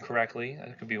processing iron correctly.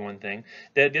 That could be one thing.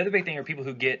 The other big thing are people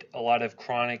who get a lot of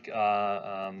chronic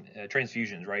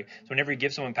transfusions, right? So whenever you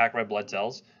give someone packed red blood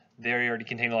cells, they already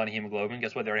contain a lot of hemoglobin.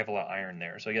 Guess what? They already have a lot of iron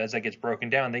there. So as that gets broken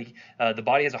down, the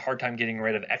body has a hard time getting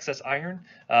rid of excess iron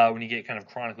when you get kind of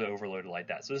chronically overloaded like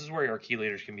that. So this is where our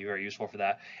chelators can be very useful for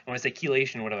that. And when I say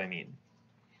chelation, what do I mean?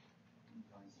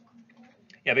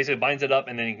 Yeah, basically it binds it up,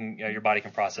 and then your body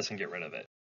can process and get rid of it.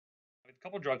 A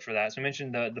couple drugs for that. So I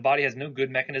mentioned the body has no good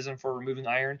mechanism for removing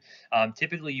iron.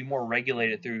 Typically, you more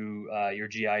regulate it through your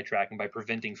GI tract and by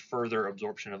preventing further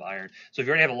absorption of iron. So if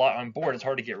you already have a lot on board, it's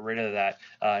hard to get rid of that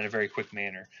in a very quick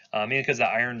manner. Mainly because the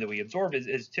iron that we absorb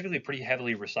is typically pretty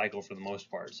heavily recycled for the most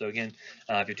part. So again,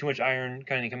 if you have too much iron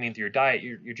kind of coming into your diet,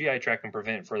 your GI tract can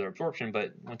prevent further absorption,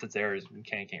 but once it's there, you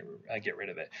can't get rid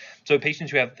of it. So patients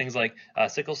who have things like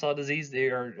sickle cell disease, they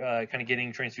are kind of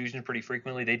getting transfusions pretty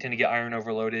frequently. They tend to get iron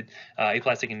overloaded.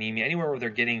 Aplastic anemia, anywhere where they're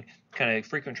getting kind of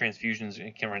frequent transfusions,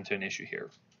 can run into an issue here.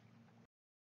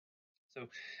 So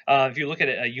if you look at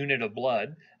a unit of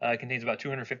blood, it contains about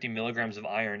 250 milligrams of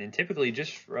iron, and typically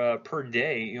just per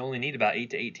day, you only need about 8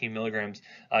 to 18 milligrams,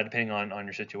 depending on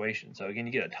your situation. So again,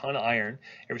 you get a ton of iron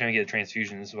every time you get a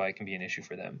transfusion. This is why it can be an issue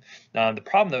for them. The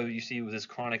problem, though, you see with this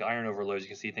chronic iron overload, you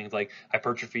can see things like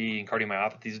hypertrophy and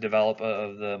cardiomyopathies develop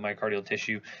of the myocardial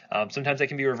tissue. Sometimes that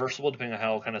can be reversible depending on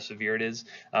how kind of severe it is.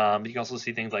 But you can also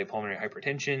see things like pulmonary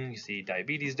hypertension. You see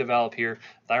diabetes develop here,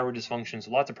 thyroid dysfunction. So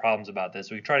lots of problems about this.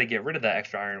 So we try to get rid of that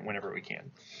extra iron whenever we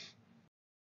can.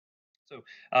 So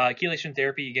chelation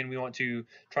therapy, again, we want to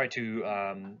try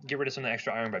to get rid of some of the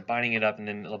extra iron by binding it up, and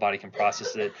then the body can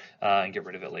process it and get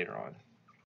rid of it later on.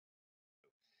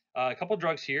 A couple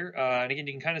drugs here, and again,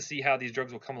 you can kind of see how these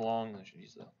drugs will come along. I should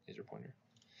use the laser pointer.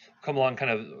 Come along,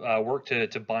 kind of work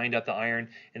to bind up the iron,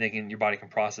 and then your body can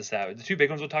process that. The two big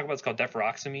ones we'll talk about is called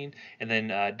deferoxamine, and then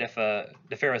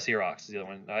deferoxamirox is the other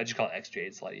one. I just call it XJ.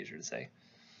 It's a lot easier to say.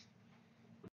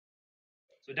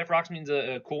 So deferoxamine is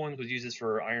a cool one because it uses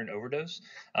for iron overdose,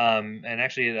 and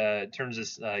actually it turns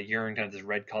this urine kind of this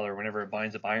red color whenever it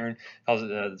binds up iron. It calls it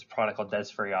this product called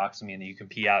desferrioxamine that you can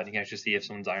pee out. You can actually see if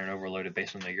someone's iron overloaded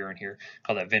based on their urine here.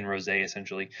 Call that vin rosé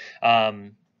essentially.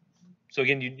 So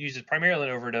again, you use it primarily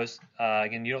in overdose.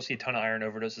 Again, you don't see a ton of iron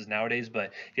overdoses nowadays,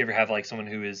 but if you ever have like someone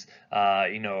who is,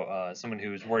 someone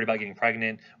who is worried about getting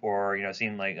pregnant, or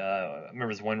seen like, I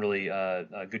remember this one really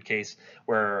good case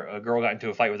where a girl got into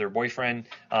a fight with her boyfriend,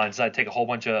 decided to take a whole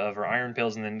bunch of her iron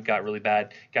pills, and then got really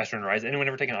bad gastroenteritis. Anyone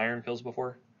ever taken iron pills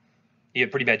before? You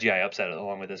get pretty bad GI upset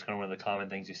along with this, kind of one of the common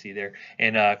things you see there.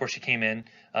 And of course, she came in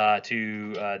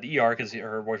to the ER because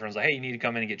her boyfriend was like, "Hey, you need to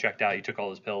come in and get checked out. You took all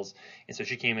those pills." And so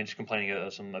she came in just complaining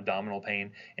of some abdominal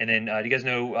pain. And then, do you guys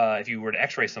know if you were to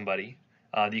X-ray somebody,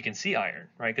 you can see iron,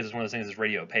 right? Because it's one of those things that's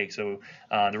radio opaque. So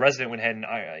the resident went ahead and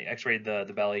X-rayed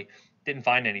the belly. Didn't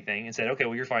find anything and said, "Okay,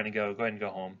 well, you're fine to go. Go ahead and go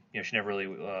home." She never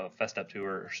really fessed up to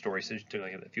her story, so she took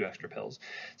like a few extra pills.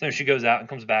 So she goes out and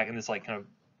comes back, and this like kind of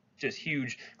just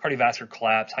huge cardiovascular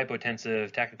collapse,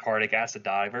 hypotensive, tachycardic,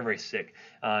 acidotic, very, very sick.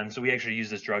 So we actually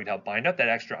use this drug to help bind up that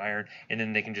extra iron, and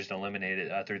then they can just eliminate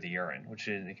it through the urine, which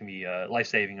it can be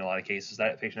life-saving in a lot of cases.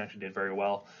 That patient actually did very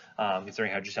well,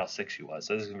 considering how sick she was.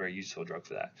 So this is a very useful drug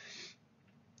for that.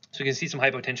 So you can see some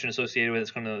hypotension associated with it.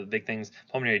 It's one of the big things.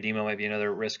 Pulmonary edema might be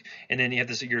another risk. And then you have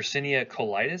this Yersinia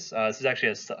colitis. This is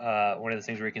actually one of the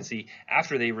things where you can see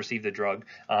after they receive the drug,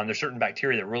 there's certain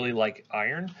bacteria that really like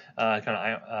iron. I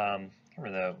can't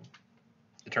remember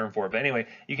the term for it. But anyway,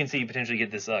 you can see potentially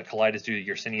get this colitis due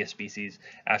to Yersinia species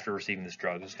after receiving this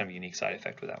drug. It's kind of a unique side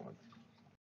effect with that one.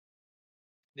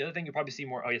 The other thing you'll probably see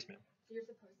more. Oh, yes, ma'am. So you're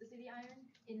supposed to see the iron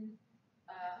in.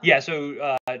 Yeah,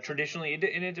 so traditionally,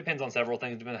 it depends on several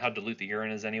things, depending on how dilute the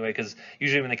urine is anyway, because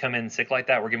usually when they come in sick like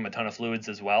that, we're giving them a ton of fluids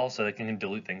as well, so they can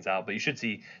dilute things out, but you should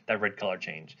see that red color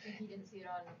change. If you didn't see it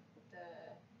on the.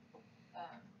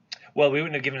 Well, we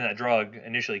wouldn't have given him that drug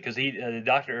initially because the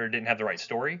doctor didn't have the right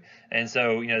story, and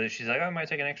so she's like, "Oh, I might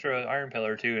take an extra iron pill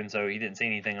or two," and so he didn't see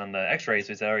anything on the X-ray, so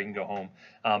he said, "All right, you can go home."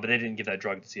 But they didn't give that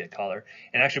drug to see a color.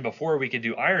 And actually, before we could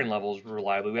do iron levels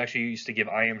reliably, we actually used to give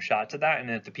IM shot to that, and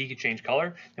then if the P could change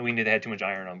color, then we knew they had too much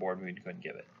iron on board, and we couldn't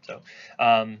give it.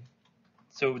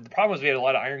 So the problem was we had a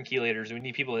lot of iron chelators. We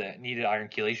need people that needed iron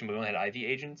chelation, but we only had IV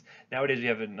agents. Nowadays we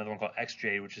have another one called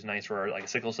XJ, which is nice for our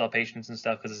sickle cell patients and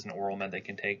stuff because it's an oral med they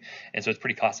can take, and so it's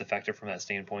pretty cost effective from that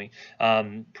standpoint.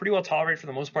 Pretty well tolerated for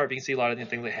the most part. But you can see a lot of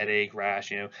things like headache,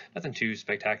 rash. Nothing too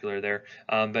spectacular there.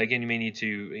 But again, you may need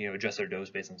to adjust their dose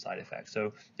based on side effects. So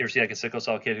you ever see like a sickle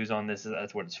cell kid who's on this?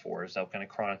 That's what it's for. Is to help kind of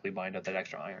chronically bind up that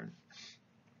extra iron.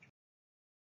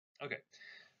 Okay,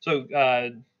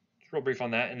 so. Real brief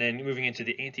on that, and then moving into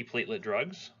the antiplatelet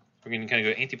drugs. We're going to kind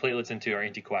of go antiplatelets into our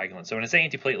anticoagulants. So when I say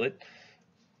antiplatelet,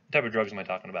 what type of drugs am I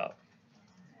talking about?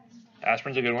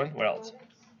 Aspirin's a good one. What else?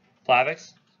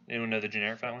 Plavix. Anyone know the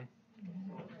generic for that one?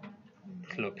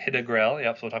 clopidogrel.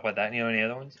 Yep, so we'll talk about that. You know any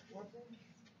other ones?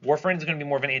 Warfarin is going to be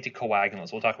more of an anticoagulant,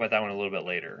 so we'll talk about that one a little bit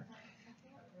later.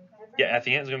 Yeah,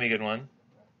 Effient is going to be a good one.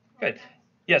 Good.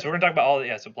 Yeah, so we're going to talk about all.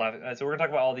 Yeah, so we're going to talk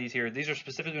about all these here. These are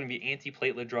specifically going to be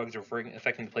antiplatelet drugs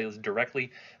affecting the platelets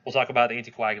directly. We'll talk about the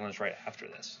anticoagulants right after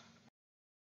this.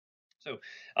 So,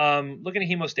 looking at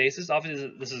hemostasis,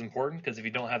 obviously this is important because if you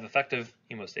don't have effective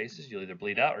hemostasis, you'll either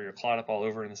bleed out or you'll clot up all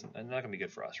over, and it's not going to be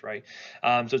good for us, right?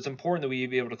 So it's important that we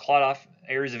be able to clot off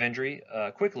areas of injury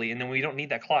quickly, and then we don't need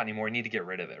that clot anymore. We need to get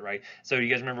rid of it, right? So you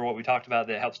guys remember what we talked about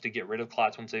that helps to get rid of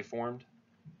clots once they've formed?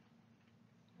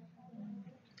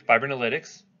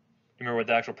 Fibrinolytics. Remember what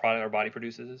the actual product our body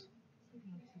produces is?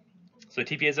 So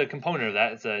TPA is a component of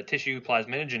that. It's a tissue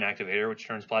plasminogen activator, which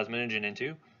turns plasminogen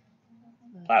into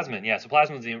plasmin. Yeah, so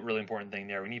plasmin is a really important thing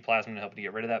there. We need plasmin to help to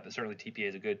get rid of that, but certainly TPA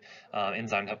is a good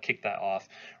enzyme to help kick that off.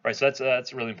 Right, so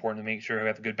that's really important to make sure we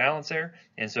have a good balance there.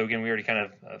 And so again, we already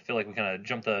kind of feel like we kind of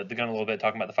jumped the gun a little bit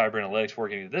talking about the fibrinolytics before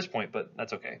getting to this point, but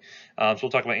that's okay. So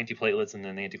we'll talk about antiplatelets and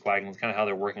then the anticoagulants, kind of how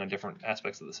they're working on different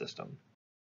aspects of the system.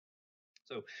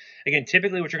 So again,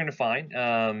 typically what you're going to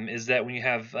find is that when you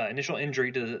have initial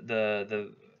injury to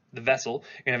the vessel,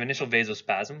 you're going to have initial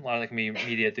vasospasm. A lot of that can be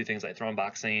mediated through things like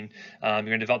thromboxane. You're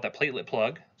going to develop that platelet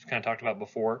plug, which we kind of talked about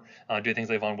before, do things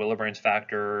like von Willebrand's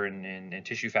factor and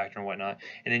tissue factor and whatnot.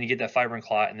 And then you get that fibrin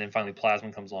clot, and then finally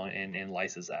plasmin comes along and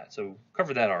lyses that. So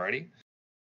covered that already.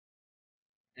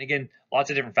 And again, lots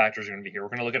of different factors are going to be here. We're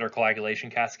going to look at our coagulation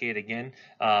cascade again.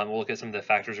 We'll look at some of the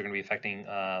factors that are going to be affecting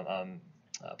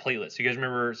platelets. So you guys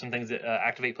remember some things that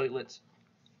activate platelets?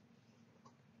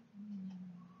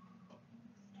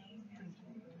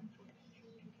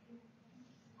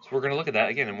 So we're going to look at that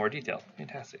again in more detail.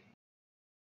 Fantastic.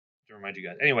 To remind you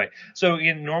guys. Anyway, so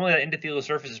again, normally that endothelial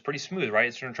surface is pretty smooth, right?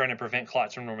 It's trying to prevent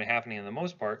clots from normally happening for the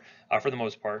most part.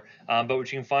 But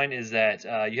what you can find is that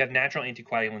you have natural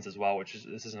anticoagulants as well,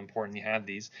 this is important. You have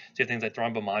these. So you have things like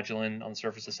thrombomodulin on the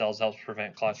surface of cells, helps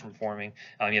prevent clots from forming.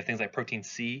 You have things like protein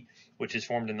C, which is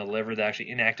formed in the liver that actually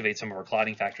inactivates some of our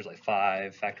clotting factors like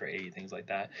 5, factor 8, things like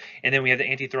that. And then we have the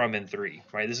antithrombin 3,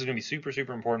 right? This is going to be super,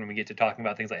 super important when we get to talking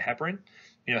about things like heparin.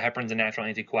 You know, heparin's a natural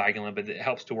anticoagulant, but it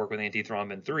helps to work with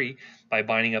antithrombin 3 by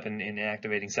binding up and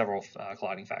activating several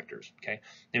clotting factors. Okay,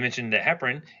 they mentioned that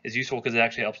heparin is useful because it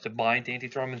actually helps to bind to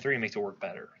antithrombin 3 and makes it work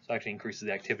better. So it actually increases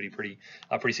the activity pretty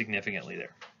significantly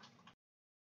there.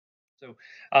 So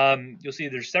you'll see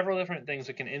there's several different things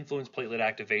that can influence platelet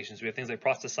activation. So we have things like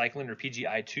prostacyclin or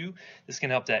PGI2. This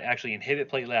can help to actually inhibit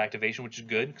platelet activation, which is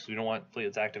good because we don't want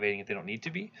platelets activating if they don't need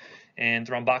to be. And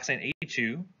thromboxane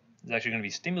A2 is actually going to be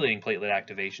stimulating platelet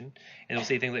activation. And we'll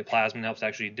see things like plasmin helps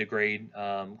actually degrade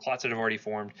clots that have already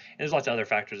formed. And there's lots of other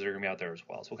factors that are going to be out there as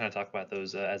well. So we'll kind of talk about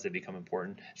those as they become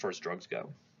important as far as drugs go.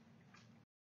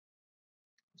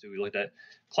 So we looked at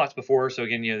clots before. So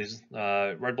again, you know, these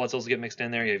red blood cells get mixed in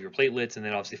there. You have your platelets, and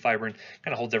then obviously fibrin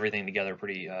kind of holds everything together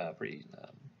pretty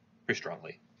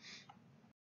strongly.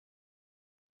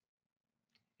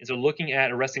 And so looking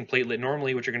at a resting platelet,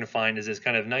 normally what you're going to find is this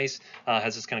kind of nice,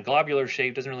 has this kind of globular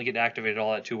shape, doesn't really get activated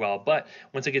all that too well. But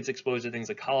once it gets exposed to things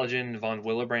like collagen, von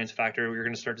Willebrand's factor, you're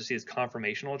going to start to see this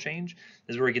conformational change.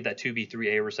 This is where we get that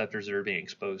 2B3A receptors that are being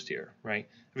exposed here, right?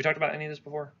 Have we talked about any of this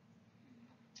before?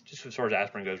 Just as far as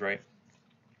aspirin goes, right?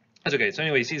 That's okay. So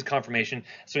anyway, you see this conformation,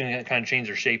 so you can kind of change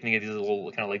their shape, and you get these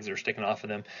little kind of legs that are sticking off of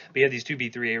them. But you have these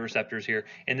 2B3A receptors here,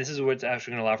 and this is what's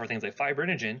actually going to allow for things like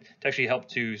fibrinogen to actually help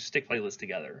to stick platelets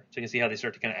together. So you can see how they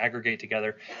start to kind of aggregate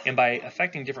together, and by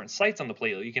affecting different sites on the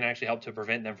platelet, you can actually help to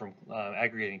prevent them from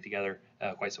aggregating together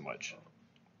quite so much.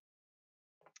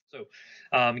 So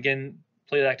again,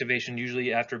 platelet activation,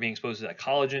 usually after being exposed to that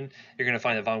collagen, you're going to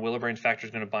find that von Willebrand factor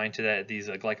is going to bind to that these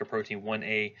glycoprotein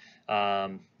 1A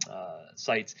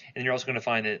sites. And then you're also going to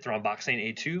find that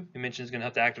thromboxane A2, we mentioned, is going to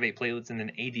have to activate platelets, and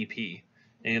then ADP.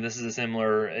 And this is a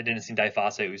similar adenosine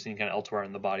diphosphate we've seen kind of elsewhere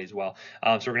in the body as well.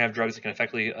 So we're going to have drugs that can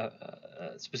effectively,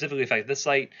 specifically affect this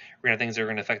site. We're going to have things that are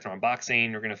going to affect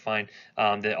thromboxane. We're going to find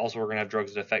that also we're going to have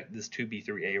drugs that affect this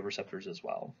 2B3A receptors as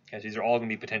well. Okay, so these are all going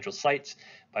to be potential sites.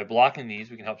 By blocking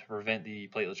these, we can help to prevent the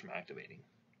platelets from activating.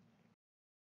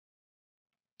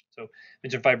 So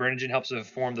mentioned fibrinogen helps to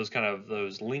form those kind of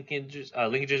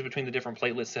linkages between the different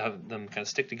platelets to have them kind of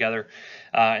stick together.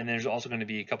 And there's also going to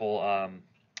be a couple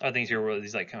other things here where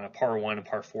these like kind of PAR1 and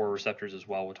PAR4 receptors as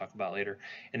well we'll talk about later.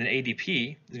 And then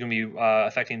ADP is going to be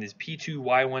affecting these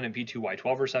P2Y1 and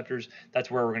P2Y12 receptors.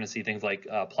 That's where we're going to see things like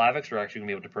Plavix are actually going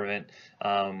to be able to prevent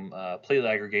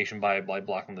platelet aggregation by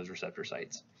blocking those receptor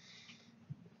sites.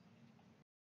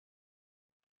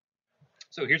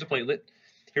 So here's a platelet.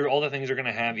 Here, all the things are going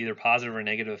to have either positive or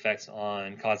negative effects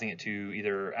on causing it to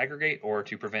either aggregate or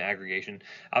to prevent aggregation.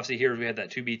 Obviously, here we had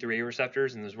that 2B3A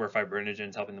receptors, and this is where fibrinogen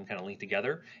is helping them kind of link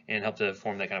together and help to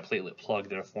form that kind of platelet plug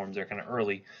that forms there kind of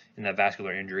early in that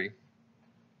vascular injury.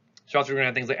 So also we're going to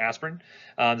have things like aspirin.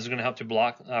 This is going to help to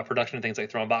block production of things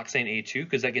like thromboxane A2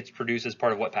 because that gets produced as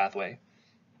part of what pathway?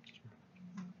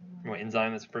 What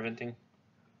enzyme that's preventing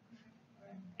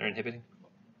or inhibiting?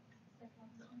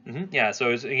 Yeah,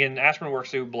 so again, aspirin works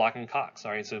through blocking COX,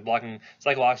 all right, so blocking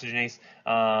cyclooxygenase,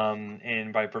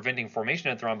 and by preventing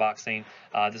formation of thromboxane,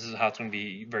 this is how it's going to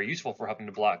be very useful for helping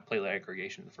to block platelet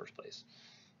aggregation in the first place.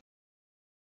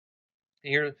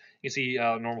 Here you see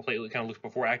normal platelet kind of looks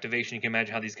before activation. You can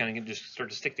imagine how these kind of just start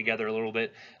to stick together a little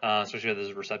bit, especially as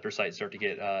those receptor sites start to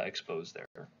get exposed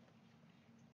there.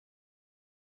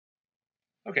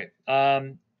 Okay.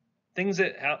 Things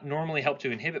that normally help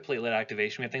to inhibit platelet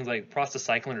activation, we have things like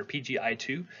prostacyclin or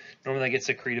PGI2. Normally that gets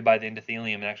secreted by the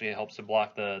endothelium and actually helps to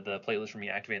block the platelets from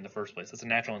being activated in the first place. That's a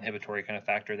natural inhibitory kind of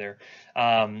factor there.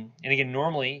 And again,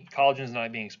 normally collagen is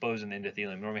not being exposed in the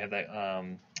endothelium. Normally have that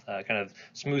kind of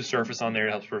smooth surface on there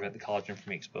to help prevent the collagen from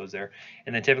being exposed there.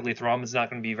 And then typically thrombin is not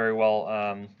going to be very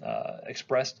well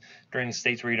expressed during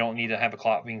states where you don't need to have a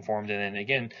clot being formed. And then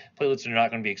again, platelets are not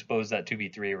going to be exposed to that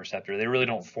 2B3A receptor. They really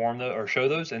don't form or show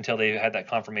those until they had that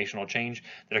conformational change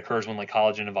that occurs when like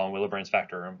collagen and von Willebrand's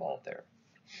factor are involved there.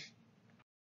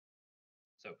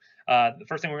 So the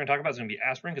first thing we're going to talk about is going to be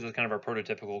aspirin because it's kind of our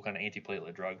prototypical kind of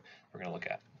antiplatelet drug we're going to look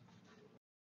at.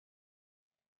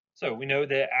 So we know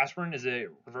that aspirin is a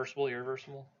reversible,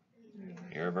 irreversible?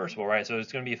 Irreversible, right? So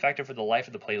it's going to be effective for the life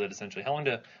of the platelet essentially. How long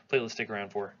do platelets stick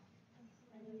around for?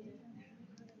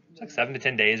 It's like 7 to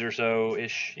 10 days or so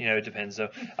ish. You know, it depends. So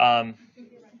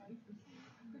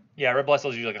yeah, red blood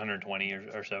cells are usually like 120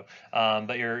 or so,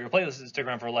 but your platelets stick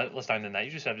around for less time than that.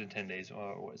 You just have 7 to 10 days.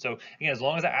 So again, as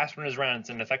long as the aspirin is around, it's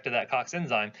an effect of that COX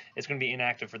enzyme, it's going to be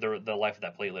inactive for the life of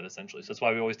that platelet essentially. So that's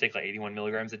why we always take like 81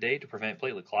 milligrams a day to prevent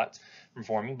platelet clots from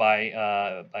forming by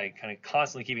kind of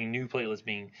constantly keeping new platelets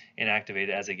being inactivated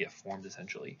as they get formed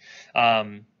essentially.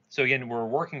 So again, we're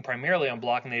working primarily on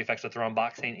blocking the effects of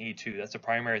thromboxane A2. That's the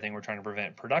primary thing we're trying to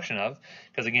prevent production of,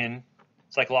 because again,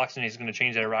 cyclooxygenase is going to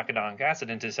change that arachidonic acid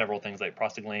into several things like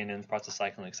prostaglandins,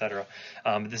 prostacyclin, etc.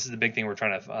 This is the big thing we're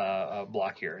trying to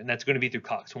block here, and that's going to be through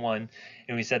COX-1.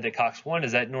 And we said that COX-1,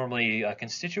 is that normally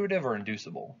constitutive or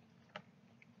inducible?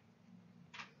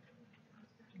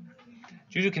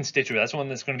 It's usually constitutive. That's the one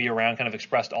that's going to be around, kind of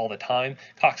expressed all the time.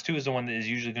 COX-2 is the one that is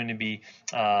usually going to be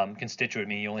constitutive,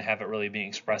 meaning you only have it really being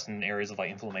expressed in areas of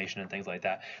like inflammation and things like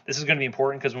that. This is going to be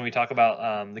important because when we talk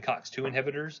about the COX-2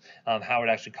 inhibitors, how it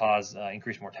actually cause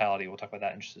increased mortality. We'll talk about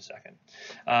that in just a second.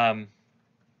 And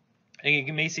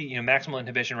you may see, maximal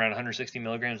inhibition around 160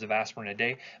 milligrams of aspirin a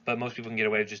day, but most people can get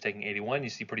away with just taking 81. You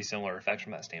see pretty similar effects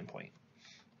from that standpoint.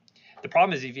 The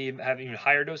problem is if you have even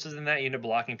higher doses than that, you end up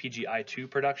blocking PGI2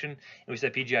 production. And we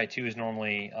said PGI2 is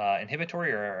normally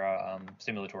inhibitory or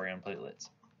stimulatory on platelets.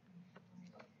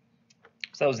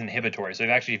 So that was inhibitory. So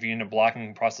if you end up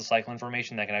blocking prostacyclin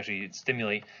formation, that can actually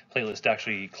stimulate platelets to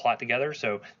actually clot together.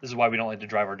 So this is why we don't like to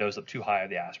drive our dose up too high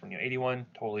of the aspirin. 81,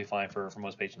 totally fine for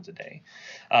most patients a day.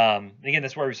 Again,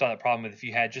 that's where we saw that problem with if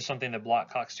you had just something that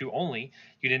blocked COX-2 only,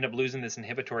 you'd end up losing this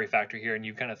inhibitory factor here, and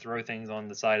you kind of throw things on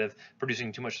the side of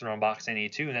producing too much thromboxane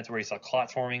A2, and that's where you saw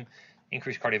clots forming,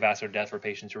 increased cardiovascular death for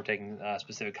patients who are taking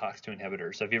specific COX-2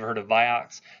 inhibitors. So if you've ever heard of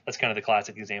Vioxx, that's kind of the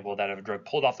classic example of that, of a drug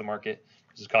pulled off the market,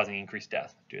 which is causing increased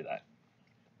death due to that.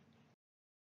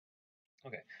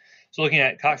 Okay, so looking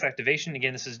at COX activation,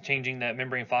 again, this is changing the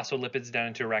membrane phospholipids down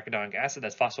into arachidonic acid.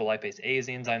 That's phospholipase A is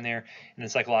the enzyme there, and then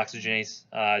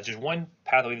cyclooxygenase. Just one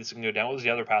pathway this can go down. What was the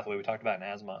other pathway we talked about in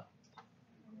asthma?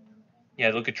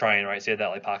 Yeah, leukotriene, right? So you had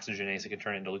that lipoxygenase that could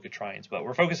turn into leukotrienes. But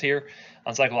we're focused here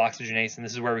on cyclooxygenase, and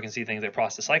this is where we can see things like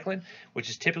prostacyclin, which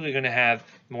is typically going to have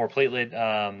more platelet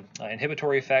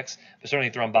inhibitory effects, but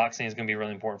certainly thromboxane is going to be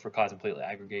really important for causing platelet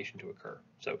aggregation to occur.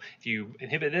 So if you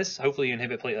inhibit this, hopefully you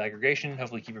inhibit platelet aggregation,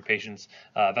 hopefully keep your patient's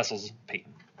vessels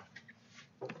patent.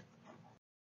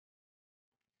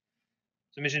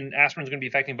 So I mentioned aspirin is going to be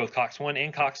affecting both COX-1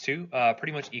 and COX-2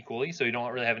 pretty much equally, so you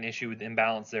don't really have an issue with the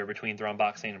imbalance there between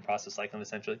thromboxane and prostacyclin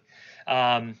essentially.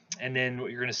 And then what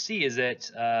you're going to see is that,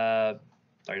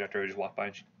 sorry, Dr. O just walked by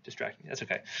and distracted me. That's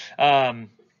okay. But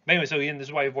anyway, so again, this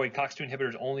is why we avoid COX-2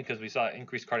 inhibitors only because we saw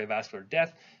increased cardiovascular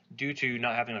death due to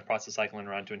not having enough prostacyclin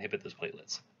around to inhibit those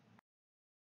platelets.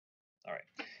 All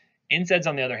right. NSAIDs,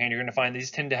 on the other hand, you're going to find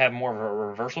these tend to have more of a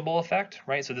reversible effect,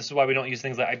 right? So this is why we don't use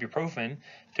things like ibuprofen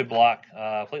to block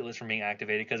platelets from being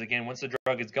activated, because again, once the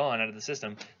drug is gone out of the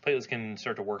system, platelets can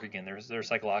start to work again. Their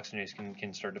cyclooxygenase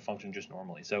can start to function just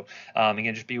normally. So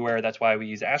again, just be aware. That's why we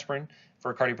use aspirin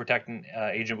for a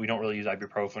cardioprotectant agent. We don't really use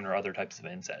ibuprofen or other types of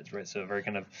NSAIDs, right? So very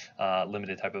kind of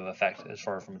limited type of effect as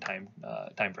far from a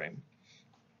time frame.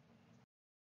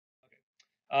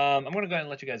 I'm going to go ahead and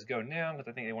let you guys go now because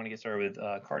I think they want to get started with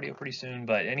cardio pretty soon.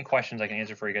 But any questions I can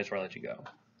answer for you guys before I let you go.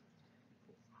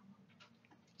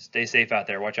 Stay safe out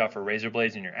there. Watch out for razor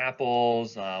blades in your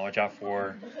apples. Watch out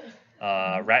for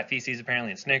rat feces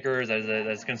apparently in Snickers.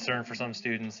 That's a concern for some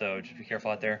students, so just be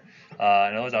careful out there.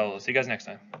 And otherwise, I will see you guys next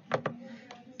time.